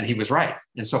to be bad. And he was right.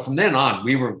 And so from then on,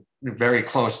 we were very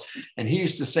close. And he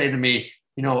used to say to me,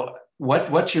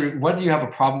 what do you have a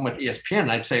problem with ESPN?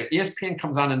 And I'd say, ESPN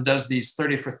comes on and does these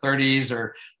 30 for 30s,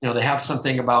 or, they have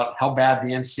something about how bad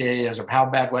the NCAA is or how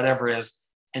bad whatever is.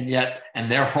 And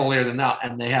they're holier than thou.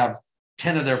 And they have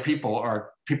 10 of their people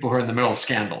are people who are in the middle of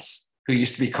scandals, who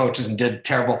used to be coaches and did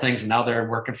terrible things. And now they're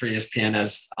working for ESPN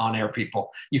as on-air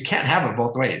people. You can't have it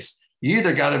both ways. You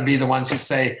either got to be the ones who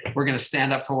say, we're going to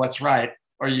stand up for what's right,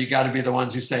 or you got to be the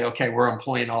ones who say, okay, we're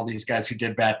employing all these guys who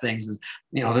did bad things. And,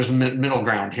 there's a middle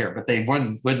ground here, but they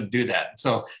wouldn't do that.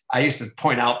 So I used to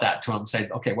point out that to him, say,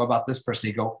 okay, what about this person?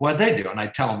 He'd go, what'd they do? And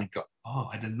I'd tell him, he'd go, oh,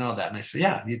 I didn't know that. And I said,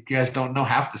 yeah, you guys don't know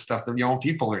half the stuff that your own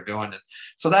people are doing. And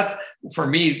so that's, for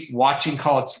me, watching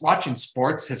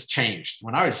sports has changed.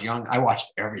 When I was young, I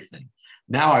watched everything.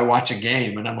 Now I watch a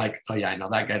game and I'm like, oh yeah, I know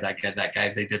that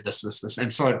guy, they did this.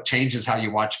 And so it changes how you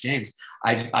watch games.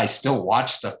 I still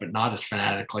watch stuff, but not as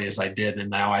fanatically as I did. And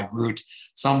now I root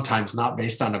sometimes not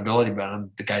based on ability, but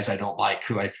on the guys I don't like,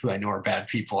 who I know are bad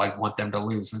people. I want them to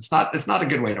lose. It's not a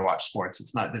good way to watch sports.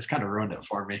 It's kind of ruined it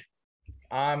for me.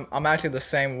 I'm actually the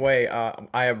same way.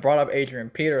 I brought up Adrian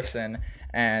Peterson,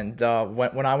 and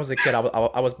when I was a kid,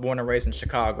 I was born and raised in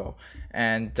Chicago,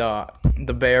 and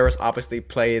the Bears obviously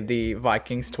play the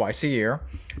Vikings twice a year,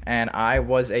 and I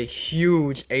was a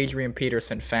huge Adrian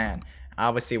Peterson fan.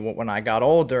 Obviously, when I got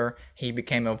older, he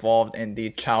became involved in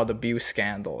the child abuse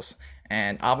scandals,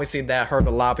 and obviously that hurt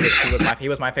a lot because he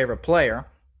was my favorite player.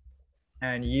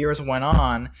 And years went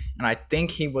on, and I think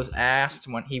he was asked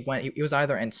when he went. He was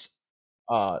either in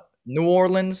New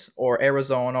Orleans or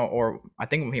Arizona, or I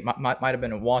think he might have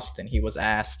been in Washington. He was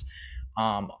asked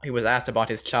about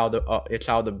his child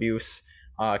abuse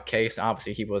case.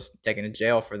 Obviously, he was taken to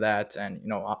jail for that, and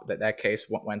that case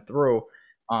went through.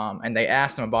 And they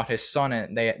asked him about his son,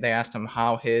 and they asked him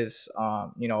how his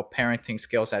parenting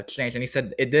skills had changed, and he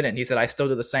said it didn't. He said, I still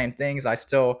do the same things. I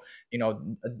still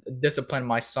discipline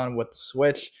my son with the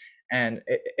switch. And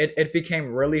it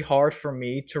became really hard for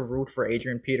me to root for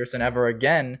Adrian Peterson ever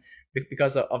again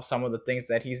because of some of the things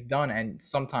that he's done. And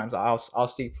sometimes I'll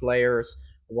see players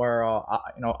where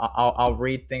I'll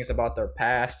read things about their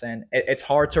past, and it's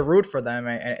hard to root for them,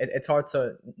 and it's hard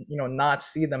to not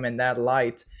see them in that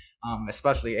light.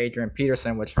 Especially Adrian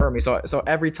Peterson, which hurt me. So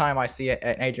every time I see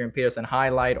an Adrian Peterson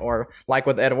highlight, or like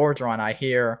with Ed Orgeron, I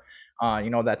hear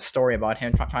that story about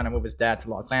him trying to move his dad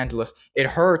to Los Angeles. It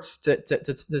hurts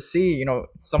to see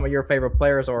some of your favorite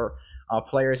players, or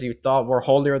players you thought were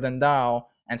holier than thou,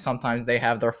 and sometimes they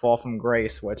have their fall from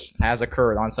grace, which has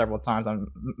occurred on several times on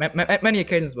many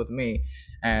occasions with me.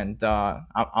 And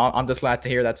I'm just glad to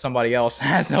hear that somebody else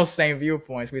has those same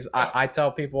viewpoints, because I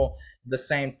tell people the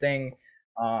same thing.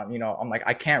 I'm like,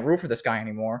 I can't root for this guy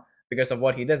anymore because of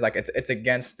what he does. Like, it's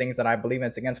against things that I believe in.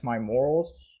 It's against my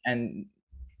morals. And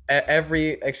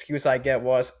every excuse I get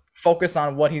was focus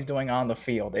on what he's doing on the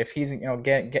field. If he's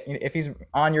if he's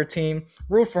on your team,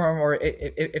 root for him. Or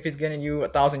if he's getting you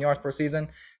 1,000 yards per season,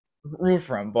 root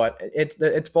for him. But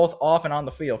it's both off and on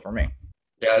the field for me.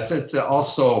 Yeah, it's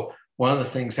also one of the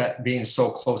things that being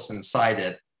so close inside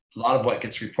it, a lot of what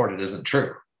gets reported isn't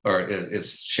true, or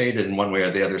is shaded in one way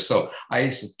or the other. So I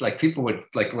used to, like, people would,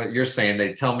 like what you're saying,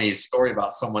 they'd tell me a story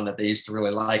about someone that they used to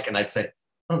really like, and I'd say,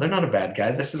 oh, they're not a bad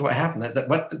guy. This is what happened. That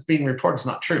what's being reported is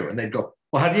not true. And they'd go,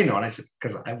 well, how do you know? And I said,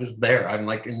 because I was there. I'm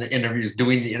like in the interviews,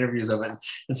 doing the interviews of it.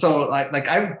 And so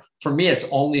for me, it's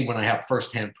only when I have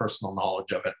firsthand personal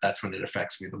knowledge of it, that's when it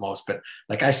affects me the most. But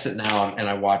like, I sit now and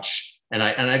I watch, and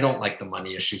I don't like the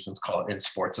money issues in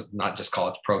sports, not just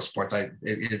college pro sports. It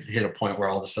hit a point where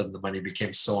all of a sudden the money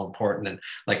became so important. And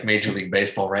like Major League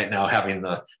Baseball right now, having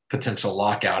the potential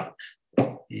lockout,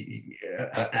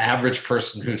 an average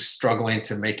person who's struggling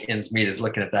to make ends meet is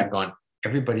looking at that going,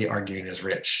 everybody arguing is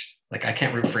rich. Like, I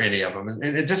can't root for any of them. And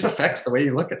it just affects the way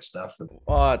you look at stuff.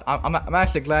 I'm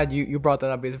actually glad you brought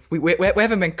that up, because we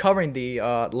haven't been covering the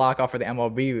lockout for the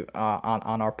MLB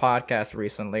on our podcast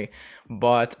recently,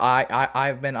 but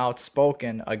I've been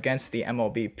outspoken against the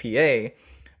MLBPA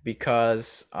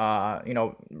because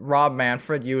Rob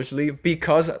Manfred, usually,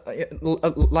 because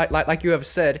like you have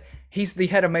said, he's the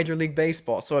head of Major League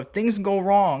Baseball. So if things go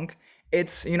wrong,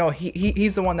 it's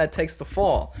he's the one that takes the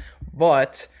fall.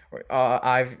 But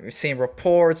I've seen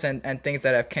reports and things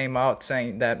that have came out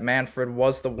saying that Manfred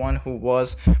was the one who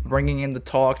was bringing in the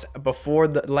talks before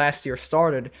the last year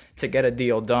started to get a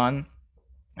deal done,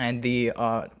 and the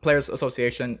Players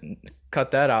Association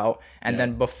cut that out. And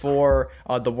then before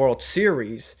the World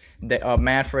Series,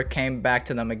 Manfred came back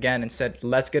to them again and said,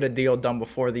 let's get a deal done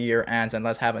before the year ends, and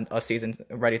let's have a season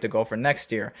ready to go for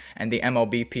next year. And the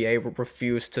MLBPA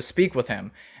refused to speak with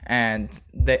him. And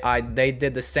they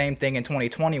did the same thing in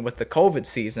 2020 with the COVID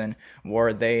season,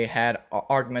 where they had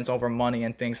arguments over money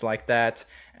and things like that.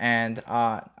 And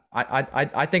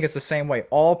I think it's the same way.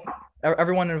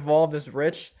 Everyone involved is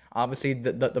rich. Obviously,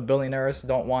 the billionaires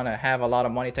don't want to have a lot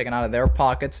of money taken out of their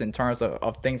pockets in terms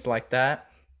of things like that.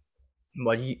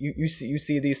 But you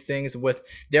see these things with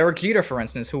Derek Jeter, for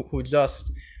instance, who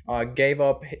just gave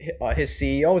up his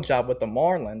CEO job with the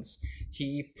Marlins.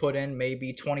 He put in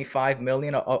maybe $25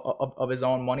 million of his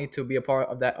own money to be a part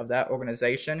of that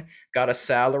organization. Got a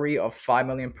salary of $5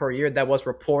 million per year. That was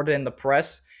reported in the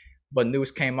press, but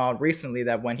news came out recently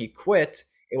that when he quit,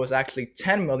 it was actually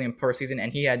 $10 million per season,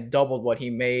 and he had doubled what he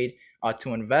made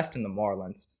to invest in the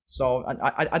Marlins. So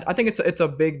I think it's a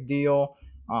big deal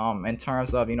in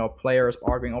terms of players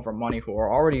arguing over money who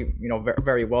are already very,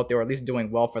 very wealthy, or at least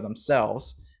doing well for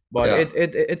themselves. But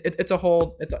it's a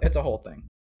whole thing.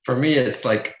 For me, it's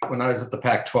like when I was at the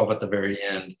Pac-12 at the very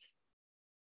end,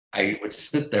 I would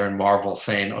sit there and marvel,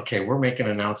 saying, okay, we're making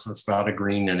announcements about a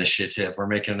green initiative. We're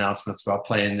making announcements about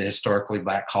playing the historically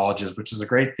black colleges, which is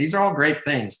these are all great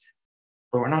things,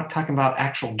 but we're not talking about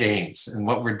actual games and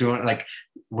what we're doing. Like,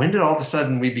 when did all of a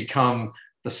sudden we become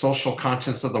the social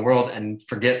conscience of the world and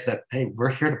forget that, hey, we're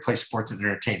here to play sports and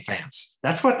entertain fans?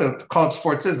 That's what the college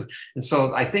sports is. And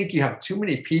so I think you have too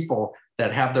many people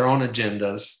that have their own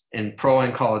agendas in pro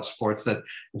and college sports, that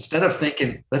instead of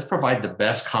thinking, let's provide the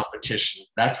best competition,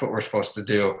 that's what we're supposed to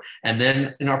do. And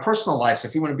then in our personal lives,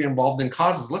 if you want to be involved in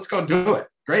causes, let's go do it.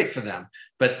 Great for them.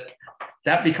 But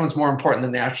that becomes more important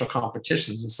than the actual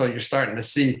competitions. And so you're starting to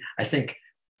see, I think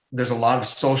there's a lot of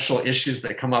social issues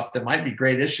that come up that might be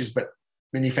great issues, but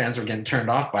many fans are getting turned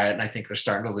off by it. And I think they're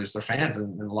starting to lose their fans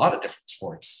in a lot of different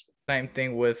sports. Same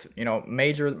thing with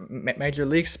major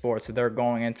league sports. They're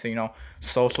going into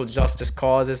social justice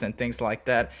causes and things like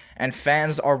that, and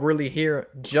fans are really here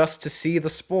just to see the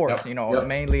sports. Yep. Yep.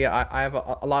 Mainly I have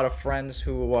a lot of friends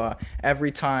who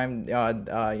every time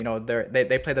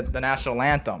they play the national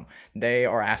anthem, they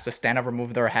are asked to stand up,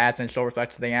 remove their hats, and show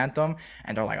respect to the anthem,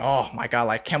 and they're like, oh my god,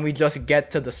 like, can we just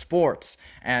get to the sports?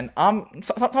 And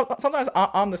sometimes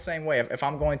I'm the same way. If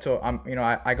I'm going to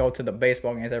I go to the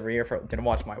baseball games every year to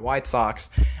watch my White Sox,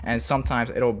 and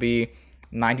sometimes it'll be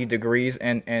 90 degrees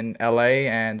in LA,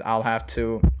 and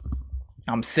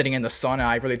I'm sitting in the sun, and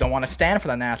I really don't want to stand for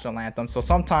the national anthem. So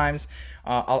sometimes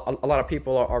a lot of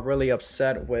people are really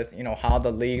upset with how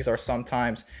the leagues are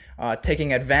sometimes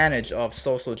taking advantage of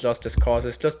social justice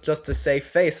causes just to save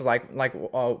face, like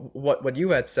what you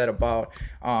had said about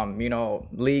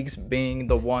leagues being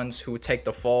the ones who take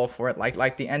the fall for it,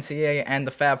 like the NCAA and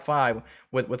the Fab Five.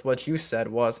 With what you said,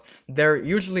 was they're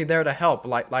usually there to help,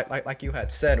 like you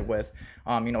had said, with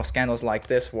scandals like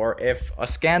this, where if a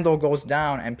scandal goes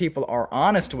down and people are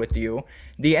honest with you,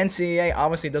 the NCAA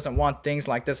obviously doesn't want things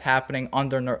like this happening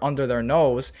under their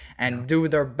nose, and do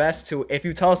their best to, if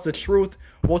you tell us the truth,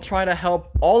 we'll try to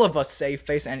help all of us save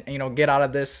face and get out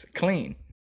of this clean.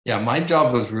 Yeah, my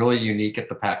job was really unique at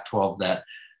the Pac-12, that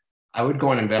I would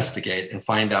go and investigate and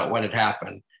find out what had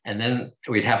happened. And then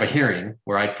we'd have a hearing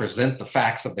where I'd present the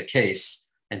facts of the case.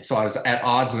 And so I was at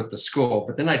odds with the school,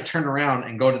 but then I'd turn around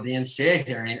and go to the NCAA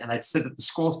hearing, and I'd sit at the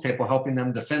school's table helping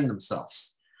them defend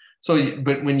themselves.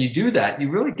 But when you do that,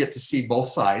 you really get to see both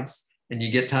sides, and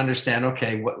you get to understand,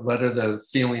 okay, what are the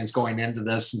feelings going into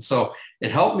this? And so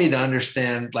it helped me to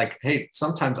understand, like, hey,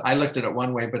 sometimes I looked at it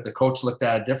one way, but the coach looked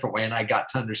at it a different way, and I got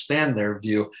to understand their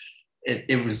view.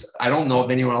 It was, I don't know of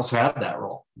anyone else who had that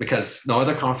role, because no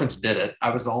other conference did it.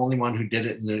 I was the only one who did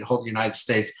it in the whole United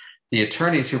States. The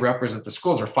attorneys who represent the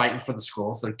schools are fighting for the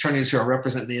schools. The attorneys who are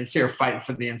representing the NCAA are fighting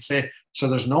for the NCAA. So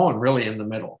there's no one really in the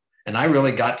middle. And I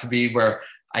really got to be where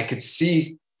I could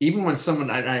see, even when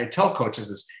I tell coaches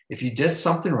this, if you did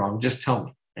something wrong, just tell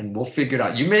me, and we'll figure it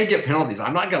out. You may get penalties.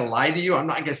 I'm not going to lie to you. I'm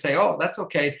not going to say, oh, that's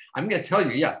okay. I'm going to tell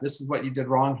you, yeah, this is what you did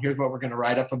wrong. Here's what we're going to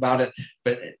write up about it.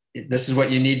 But this is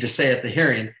what you need to say at the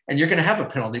hearing. And you're going to have a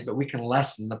penalty, but we can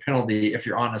lessen the penalty if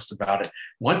you're honest about it.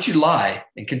 Once you lie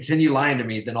and continue lying to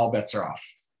me, then all bets are off.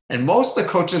 And most of the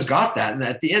coaches got that. And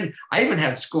at the end, I even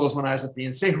had schools when I was at the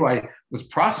NCAA who I was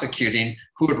prosecuting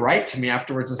who would write to me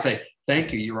afterwards and say,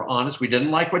 thank you. You were honest. We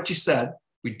didn't like what you said.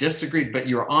 We disagreed, but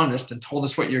you were honest and told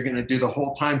us what you're going to do the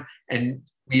whole time. And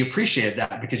we appreciated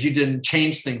that, because you didn't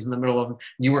change things in the middle of,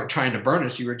 you weren't trying to burn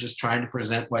us. You were just trying to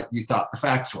present what you thought the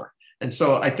facts were. And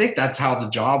so I think that's how the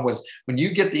job was. When you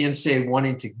get the NCAA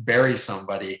wanting to bury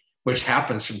somebody, which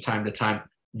happens from time to time,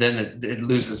 then it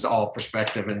loses all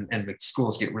perspective, and the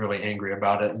schools get really angry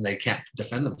about it, and they can't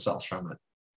defend themselves from it.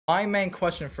 My main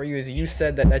question for you is, you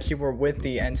said that you were with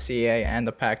the NCAA and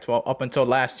the Pac-12 up until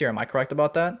last year. Am I correct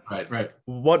about that? Right.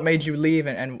 What made you leave,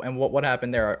 and what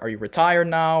happened there? Are you retired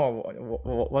now?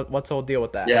 Or what's the whole deal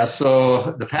with that? Yeah,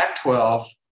 so the Pac-12,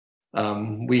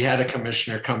 we had a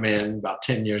commissioner come in about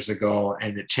 10 years ago,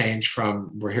 and it changed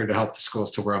from we're here to help the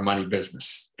schools to we're a money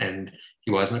business. And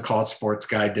he wasn't a college sports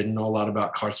guy, didn't know a lot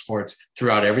about college sports,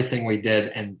 threw out everything we did,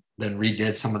 and then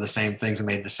redid some of the same things and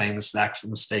made the same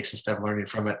mistakes instead of learning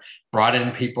from it. Brought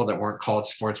in people that weren't college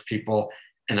sports people,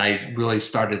 and I really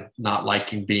started not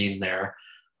liking being there.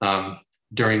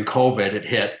 During COVID, it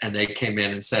hit, and they came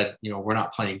in and said, we're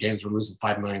not playing games. We're losing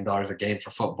 $5 million a game for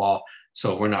football,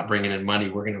 so we're not bringing in money.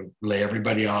 We're going to lay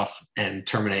everybody off and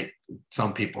terminate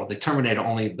some people. They terminated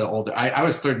only the older. I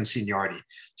was third in seniority,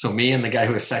 so me and the guy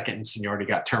who was second in seniority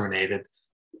got terminated,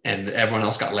 and everyone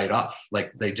else got laid off.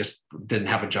 Like, they just didn't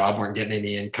have a job, weren't getting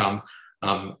any income.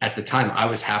 At the time, I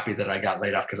was happy that I got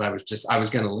laid off, because I was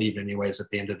going to leave anyways at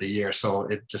the end of the year. So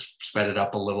it just sped it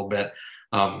up a little bit.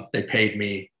 They paid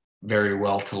me very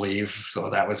well to leave,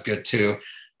 so that was good too.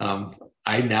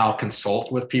 I now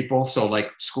consult with people. So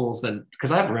like schools, then,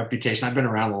 because I have a reputation, I've been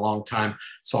around a long time.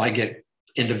 So I get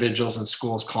individuals and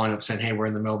schools calling up saying, hey, we're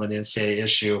in the middle of an NCAA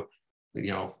issue.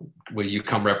 Will you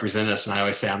come represent us? And I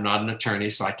always say, I'm not an attorney,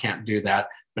 so I can't do that,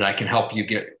 but I can help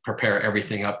you prepare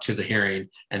everything up to the hearing.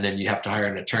 And then you have to hire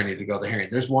an attorney to go to the hearing.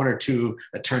 There's one or two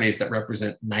attorneys that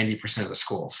represent 90% of the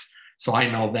schools. so I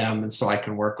know them, and so I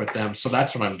can work with them. So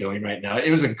that's what I'm doing right now. It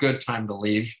was a good time to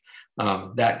leave.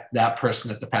 That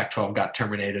person at the Pac-12 got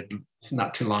terminated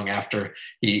not too long after.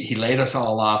 He laid us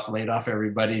all off, laid off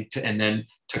everybody, and then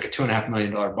took a $2.5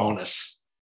 million bonus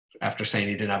after saying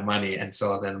he didn't have money. And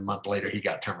so then a month later, he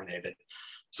got terminated.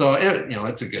 So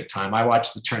it's a good time. I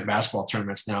watch the basketball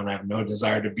tournaments now, and I have no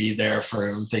desire to be there for.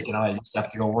 I'm thinking, I used to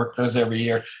have to go work those every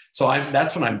year. So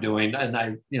that's what I'm doing, and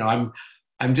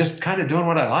I'm just kind of doing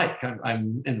what I like.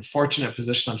 I'm in a fortunate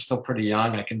position. I'm still pretty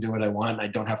young. I can do what I want. I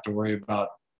don't have to worry about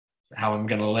how I'm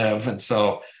going to live, and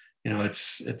so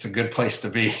it's a good place to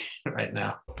be right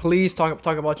now. Please talk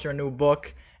about your new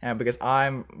book, because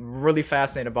I'm really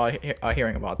fascinated about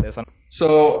hearing about this.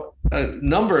 So a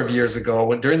number of years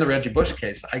ago, during the Reggie Bush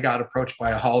case, I got approached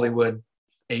by a Hollywood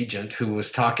agent who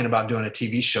was talking about doing a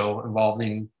TV show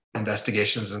involving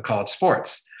investigations in college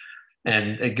sports.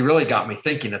 And it really got me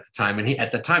thinking at the time. And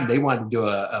at the time, they wanted to do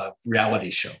a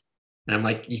reality show. And I'm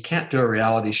like, you can't do a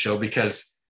reality show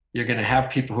because you're going to have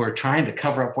people who are trying to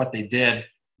cover up what they did.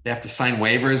 They have to sign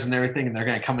waivers and everything, and they're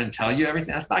going to come and tell you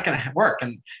everything. That's not going to work.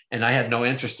 And I had no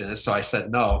interest in it. So I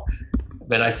said no.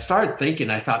 But I started thinking,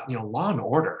 I thought, Law and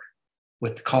Order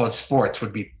with college sports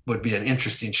would be an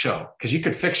interesting show, because you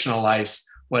could fictionalize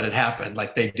what had happened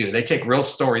like they do. They take real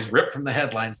stories, rip from the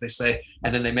headlines, they say,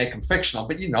 and then they make them fictional,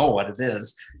 but you know what it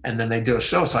is. And then they do a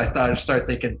show. So I started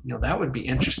thinking, that would be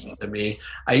interesting to me.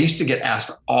 I used to get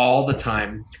asked all the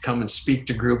time to come and speak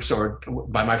to groups or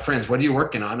by my friends, what are you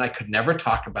working on? I could never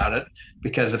talk about it,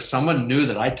 because if someone knew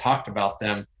that I talked about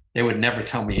them, they would never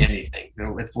tell me anything.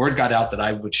 If word got out that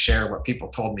I would share what people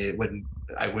told me,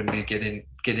 I wouldn't be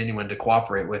get anyone to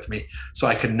cooperate with me. So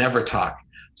I could never talk.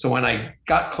 So when I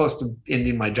got close to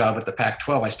ending my job at the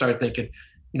Pac-12, I started thinking,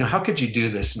 how could you do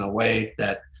this in a way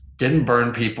that didn't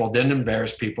burn people, didn't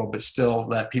embarrass people, but still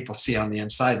let people see on the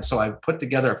inside? And so I put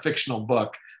together a fictional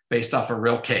book based off a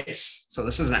real case. So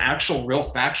this is an actual, real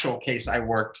factual case I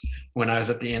worked when I was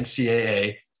at the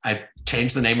NCAA. I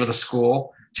changed the name of the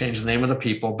school, changed the name of the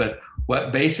people, but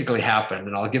what basically happened,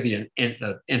 and I'll give you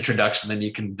an introduction, then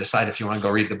you can decide if you want to go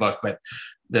read the book. But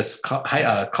this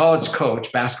college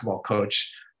coach, basketball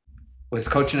coach, was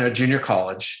coaching at a junior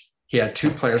college. He had two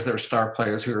players that were star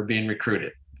players who were being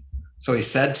recruited. So he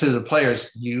said to the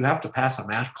players, you have to pass a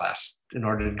math class in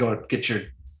order to go get your,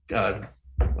 I don't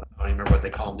even remember what they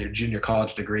call them, your junior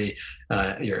college degree,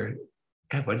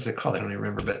 what is it called? I don't even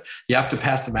remember, but you have to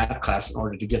pass the math class in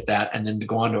order to get that, and then to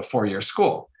go on to a 4-year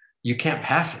school. You can't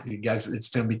pass it. You guys, it's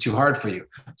going to be too hard for you.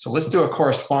 So let's do a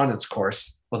correspondence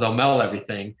course. Well, they'll mail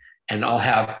everything, and I'll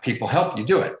have people help you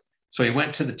do it. So he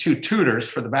went to the two tutors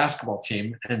for the basketball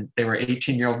team, and they were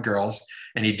 18-year-old girls,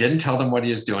 and he didn't tell them what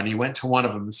he was doing. He went to one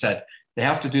of them and said, they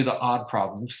have to do the odd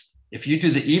problems. If you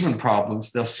do the even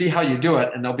problems, they'll see how you do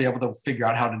it, and they'll be able to figure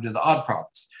out how to do the odd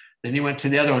problems. Then he went to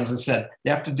the other ones and said,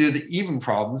 you have to do the even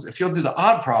problems. If you'll do the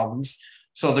odd problems.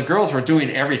 So the girls were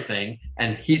doing everything,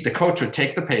 and the coach would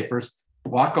take the papers,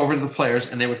 walk over to the players,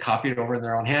 and they would copy it over in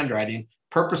their own handwriting,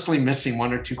 purposely missing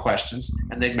one or two questions,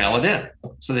 and they'd mail it in.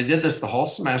 So they did this the whole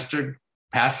semester,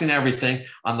 passing everything.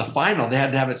 On the final, they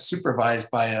had to have it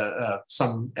supervised by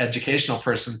some educational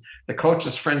person. The coach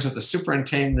is friends with the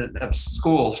superintendent of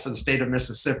schools for the state of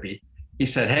Mississippi. He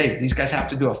said, hey, these guys have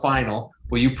to do a final.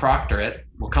 Will you proctor it?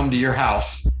 We'll come to your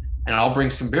house, and I'll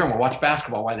bring some beer, and we'll watch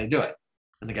basketball while they do it.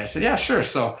 And the guy said, yeah, sure.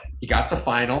 So he got the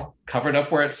final, covered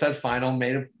up where it said final,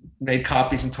 made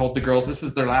copies, and told the girls this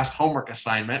is their last homework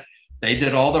assignment. They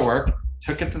did all the work,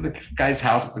 took it to the guy's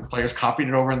house. The players copied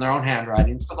it over in their own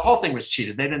handwriting. So the whole thing was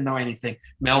cheated. They didn't know anything,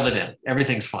 mailed it in.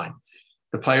 Everything's fine.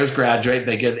 The players graduate.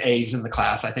 They get A's in the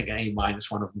class. I think an A-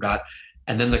 one of them got.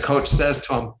 And then the coach says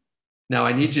to them, now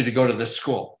I need you to go to this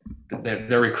school.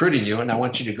 They're recruiting you, and I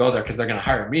want you to go there because they're going to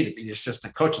hire me to be the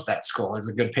assistant coach at that school. It's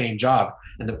a good paying job.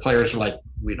 And the players are like,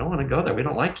 we don't want to go there. We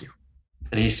don't like you.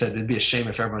 And he said, it'd be a shame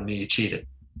if everyone knew you cheated.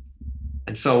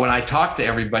 And so when I talked to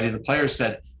everybody, the players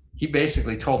said, he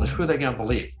basically told us, who are they going to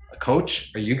believe? A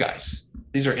coach or you guys?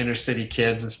 These are inner city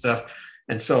kids and stuff.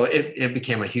 And so it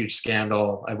became a huge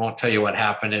scandal. I won't tell you what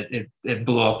happened. It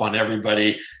blew up on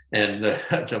everybody. And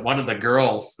one of the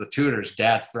girls, the tutor's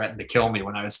dads, threatened to kill me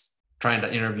when I was trying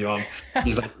to interview him.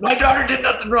 He's like, my daughter did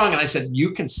nothing wrong. And I said,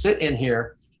 you can sit in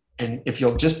here, and if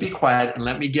you'll just be quiet and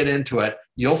let me get into it,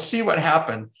 you'll see what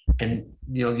happened. And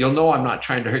you'll know I'm not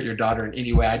trying to hurt your daughter in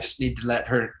any way. I just need to let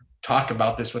her talk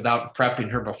about this without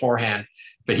prepping her beforehand.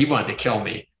 But he wanted to kill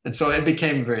me. And so it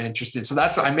became very interesting. So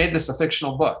that's why I made this a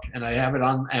fictional book, and I have it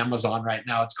on Amazon right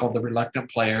now. It's called The Reluctant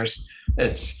Players.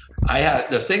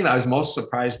 The thing that I was most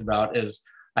surprised about is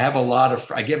I have a lot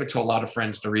of, I gave it to a lot of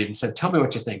friends to read and said, tell me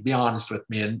what you think. Be honest with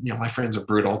me. And, my friends are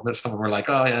brutal. But some of them were like,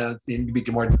 oh, yeah, you need to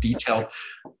be more detailed.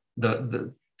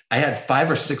 I had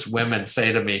 5 or 6 women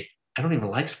say to me, I don't even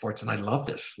like sports and I love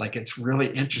this. Like, it's really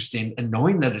interesting. And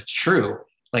knowing that it's true,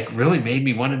 like, really made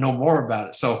me want to know more about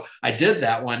it. So I did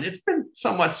that one. It's been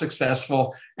somewhat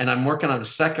successful. And I'm working on a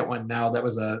second one now. That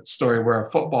was a story where a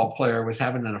football player was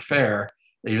having an affair.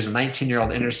 He was a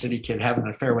 19-year-old inner city kid having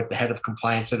an affair with the head of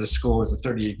compliance at his school. It was a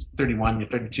 31 or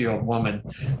 32-year-old woman,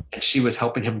 and she was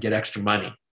helping him get extra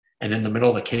money. And in the middle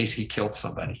of the case, he killed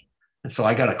somebody. And so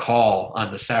I got a call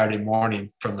on the Saturday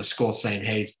morning from the school saying,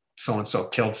 hey, so-and-so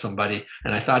killed somebody.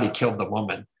 And I thought he killed the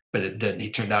woman, but it didn't. He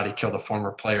turned out he killed a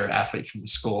former player athlete from the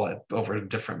school over a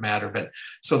different matter. But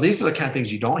so these are the kind of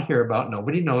things you don't hear about.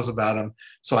 Nobody knows about them.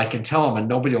 So I can tell them and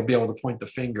nobody will be able to point the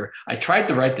finger. I tried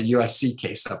to write the USC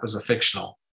case up as a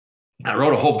fictional. I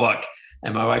wrote a whole book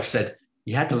and my wife said,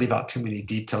 you had to leave out too many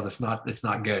details. It's not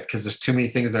good because there's too many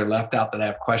things that are left out that I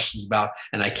have questions about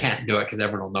and I can't do it because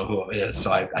everyone will know who it is.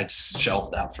 So I just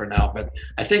shelved that for now, but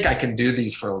I think I can do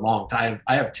these for a long time.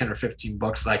 I have 10 or 15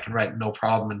 books that I can write, no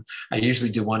problem. And I usually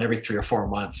do one every 3 or 4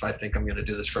 months. So I think I'm going to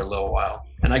do this for a little while.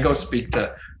 And I go speak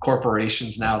to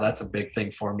corporations now. That's a big thing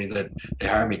for me that they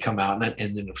hire me come out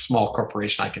and in a small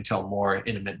corporation, I can tell more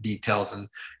intimate details and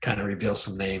kind of reveal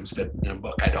some names, but in a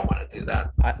book, I don't want to do that.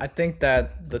 I think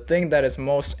that the thing that is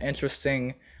most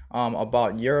interesting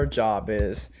about your job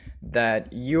is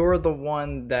that you're the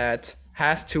one that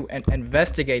has to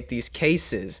investigate these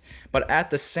cases, but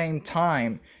at the same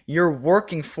time, you're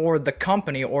working for the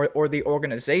company or the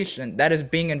organization that is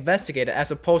being investigated,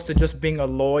 as opposed to just being a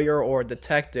lawyer or a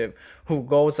detective who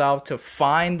goes out to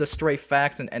find the stray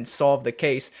facts and solve the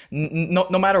case, no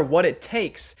matter what it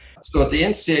takes. So at the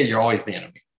NCAA, you're always the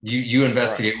enemy. You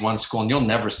investigate Right. one school and you'll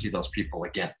never see those people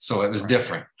again. So it was Right.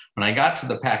 different. When I got to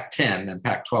the Pac-10 and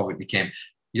Pac-12, it became,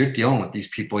 you're dealing with these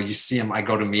people. You see them. I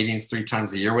go to meetings 3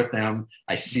 times a year with them.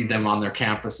 I see them on their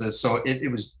campuses. So it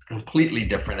was completely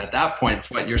different. At that point, it's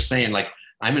what you're saying. Like,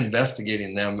 I'm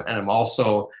investigating them and I'm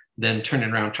also then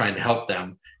turning around trying to help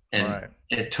them. And Right.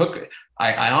 it took,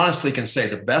 I honestly can say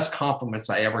the best compliments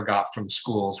I ever got from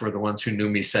schools were the ones who knew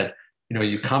me said,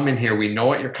 you come in here, we know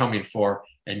what you're coming for,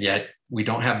 and yet we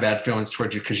don't have bad feelings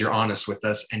towards you because you're honest with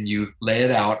us and you lay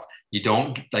it out. You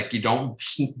don't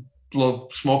blow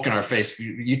smoke in our face.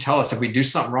 You tell us if we do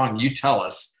something wrong, you tell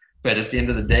us. But at the end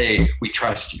of the day, we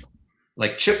trust you.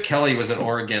 Like Chip Kelly was at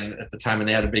Oregon at the time and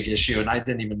they had a big issue and I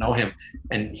didn't even know him.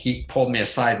 And he pulled me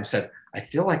aside and said, I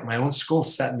feel like my own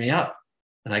school's setting me up.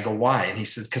 And I go, why? And he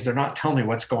said, because they're not telling me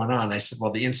what's going on. And I said,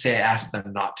 well, the NCAA asked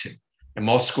them not to. And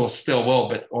most schools still will,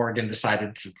 but Oregon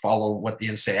decided to follow what the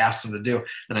NCAA asked them to do.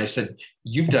 And I said,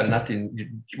 you've done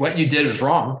nothing. What you did was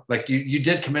wrong. Like you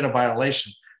did commit a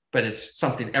violation, but it's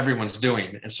something everyone's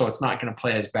doing. And so it's not going to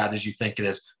play as bad as you think it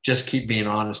is. Just keep being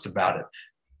honest about it.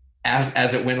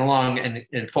 As it went along and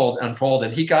it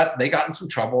unfolded, they got in some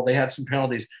trouble. They had some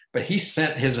penalties, but he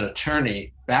sent his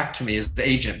attorney back to me, his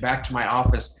agent back to my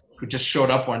office, who just showed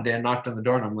up one day and knocked on the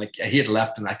door. And I'm like, he had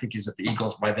left and I think he was at the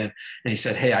Eagles by then. And he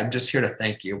said, hey, I'm just here to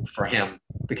thank you for him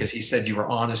because he said you were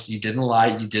honest. You didn't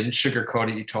lie. You didn't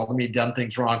sugarcoat it. You told him he'd done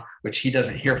things wrong, which he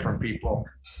doesn't hear from people.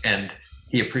 And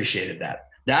he appreciated that.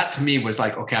 That to me was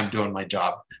like, okay, I'm doing my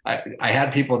job. I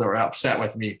had people that were upset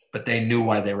with me, but they knew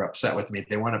why they were upset with me.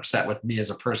 They weren't upset with me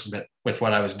as a person, but with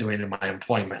what I was doing in my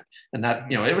employment. And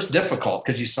that, it was difficult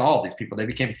because you saw all these people, they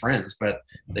became friends, but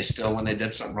they still, when they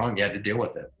did something wrong, you had to deal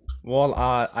with it. Well,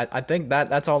 I think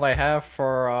that's all I have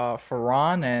for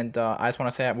Ron, and I just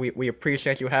want to say that we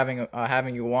appreciate you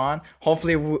having you on.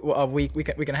 Hopefully, we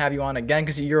can have you on again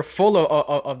because you're full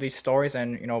of these stories,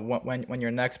 and when your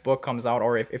next book comes out,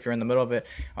 or if you're in the middle of it,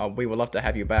 we would love to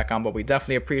have you back on. But we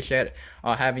definitely appreciate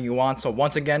having you on. So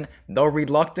once again, the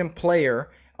reluctant player.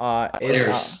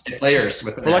 Players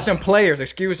with an Reluctant S. Players,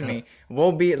 excuse me,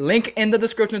 will be link in the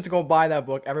description to go buy that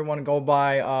book. Everyone go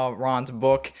buy Ron's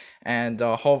book, and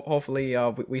hopefully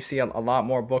we see a lot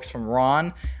more books from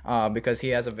Ron because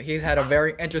he's had a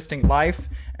very interesting life,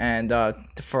 and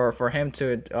for him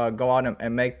to go out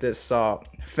and make this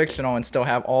fictional and still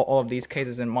have all of these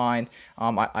cases in mind,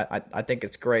 I think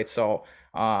it's great. So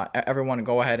everyone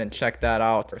go ahead and check that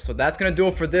out. So that's gonna do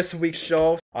it for this week's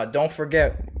show. Don't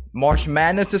forget, March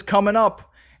Madness is coming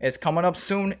up. It's coming up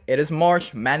soon. It is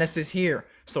March. Madness is here.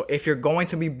 So if you're going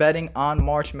to be betting on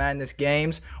March Madness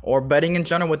games or betting in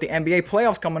general with the NBA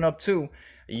playoffs coming up too,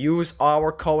 use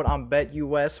our code on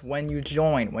BetUS when you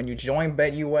join. When you join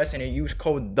BetUS and you use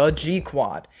code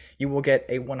TheGQuad, you will get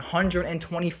a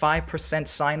 125%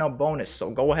 sign-up bonus.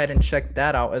 So go ahead and check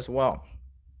that out as well.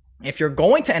 If you're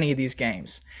going to any of these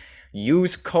games,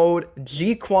 Use code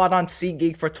GQuad on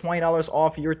SeatGeek for $20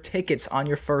 off your tickets on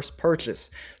your first purchase.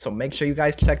 So make sure you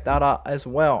guys check that out as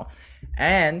well.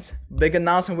 And big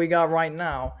announcement we got right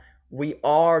now, we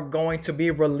are going to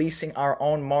be releasing our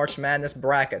own March Madness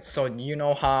brackets. So you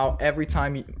know how every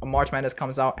time March Madness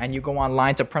comes out and you go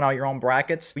online to print out your own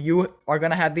brackets, you are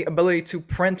going to have the ability to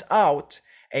print out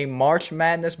a March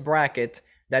Madness bracket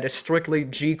that is strictly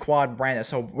G Quad branded.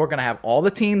 So we're going to have all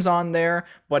the teams on there,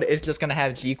 but it's just going to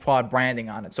have G Quad branding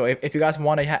on it. So if you guys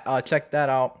want to check that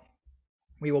out,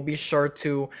 we will be sure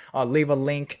to leave a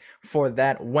link for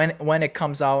that when it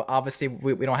comes out. Obviously,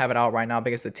 we don't have it out right now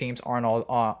because the teams aren't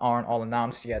all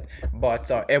announced yet, but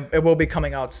it will be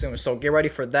coming out soon. So get ready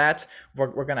for that.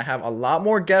 We're gonna have a lot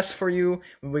more guests for you.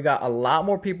 We got a lot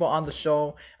more people on the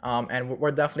show, and we're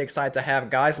definitely excited to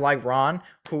have guys like Ron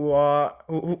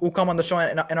who come on the show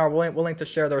and are willing to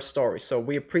share their stories. So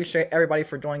we appreciate everybody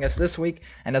for joining us this week,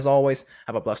 and as always,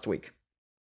 have a blessed week.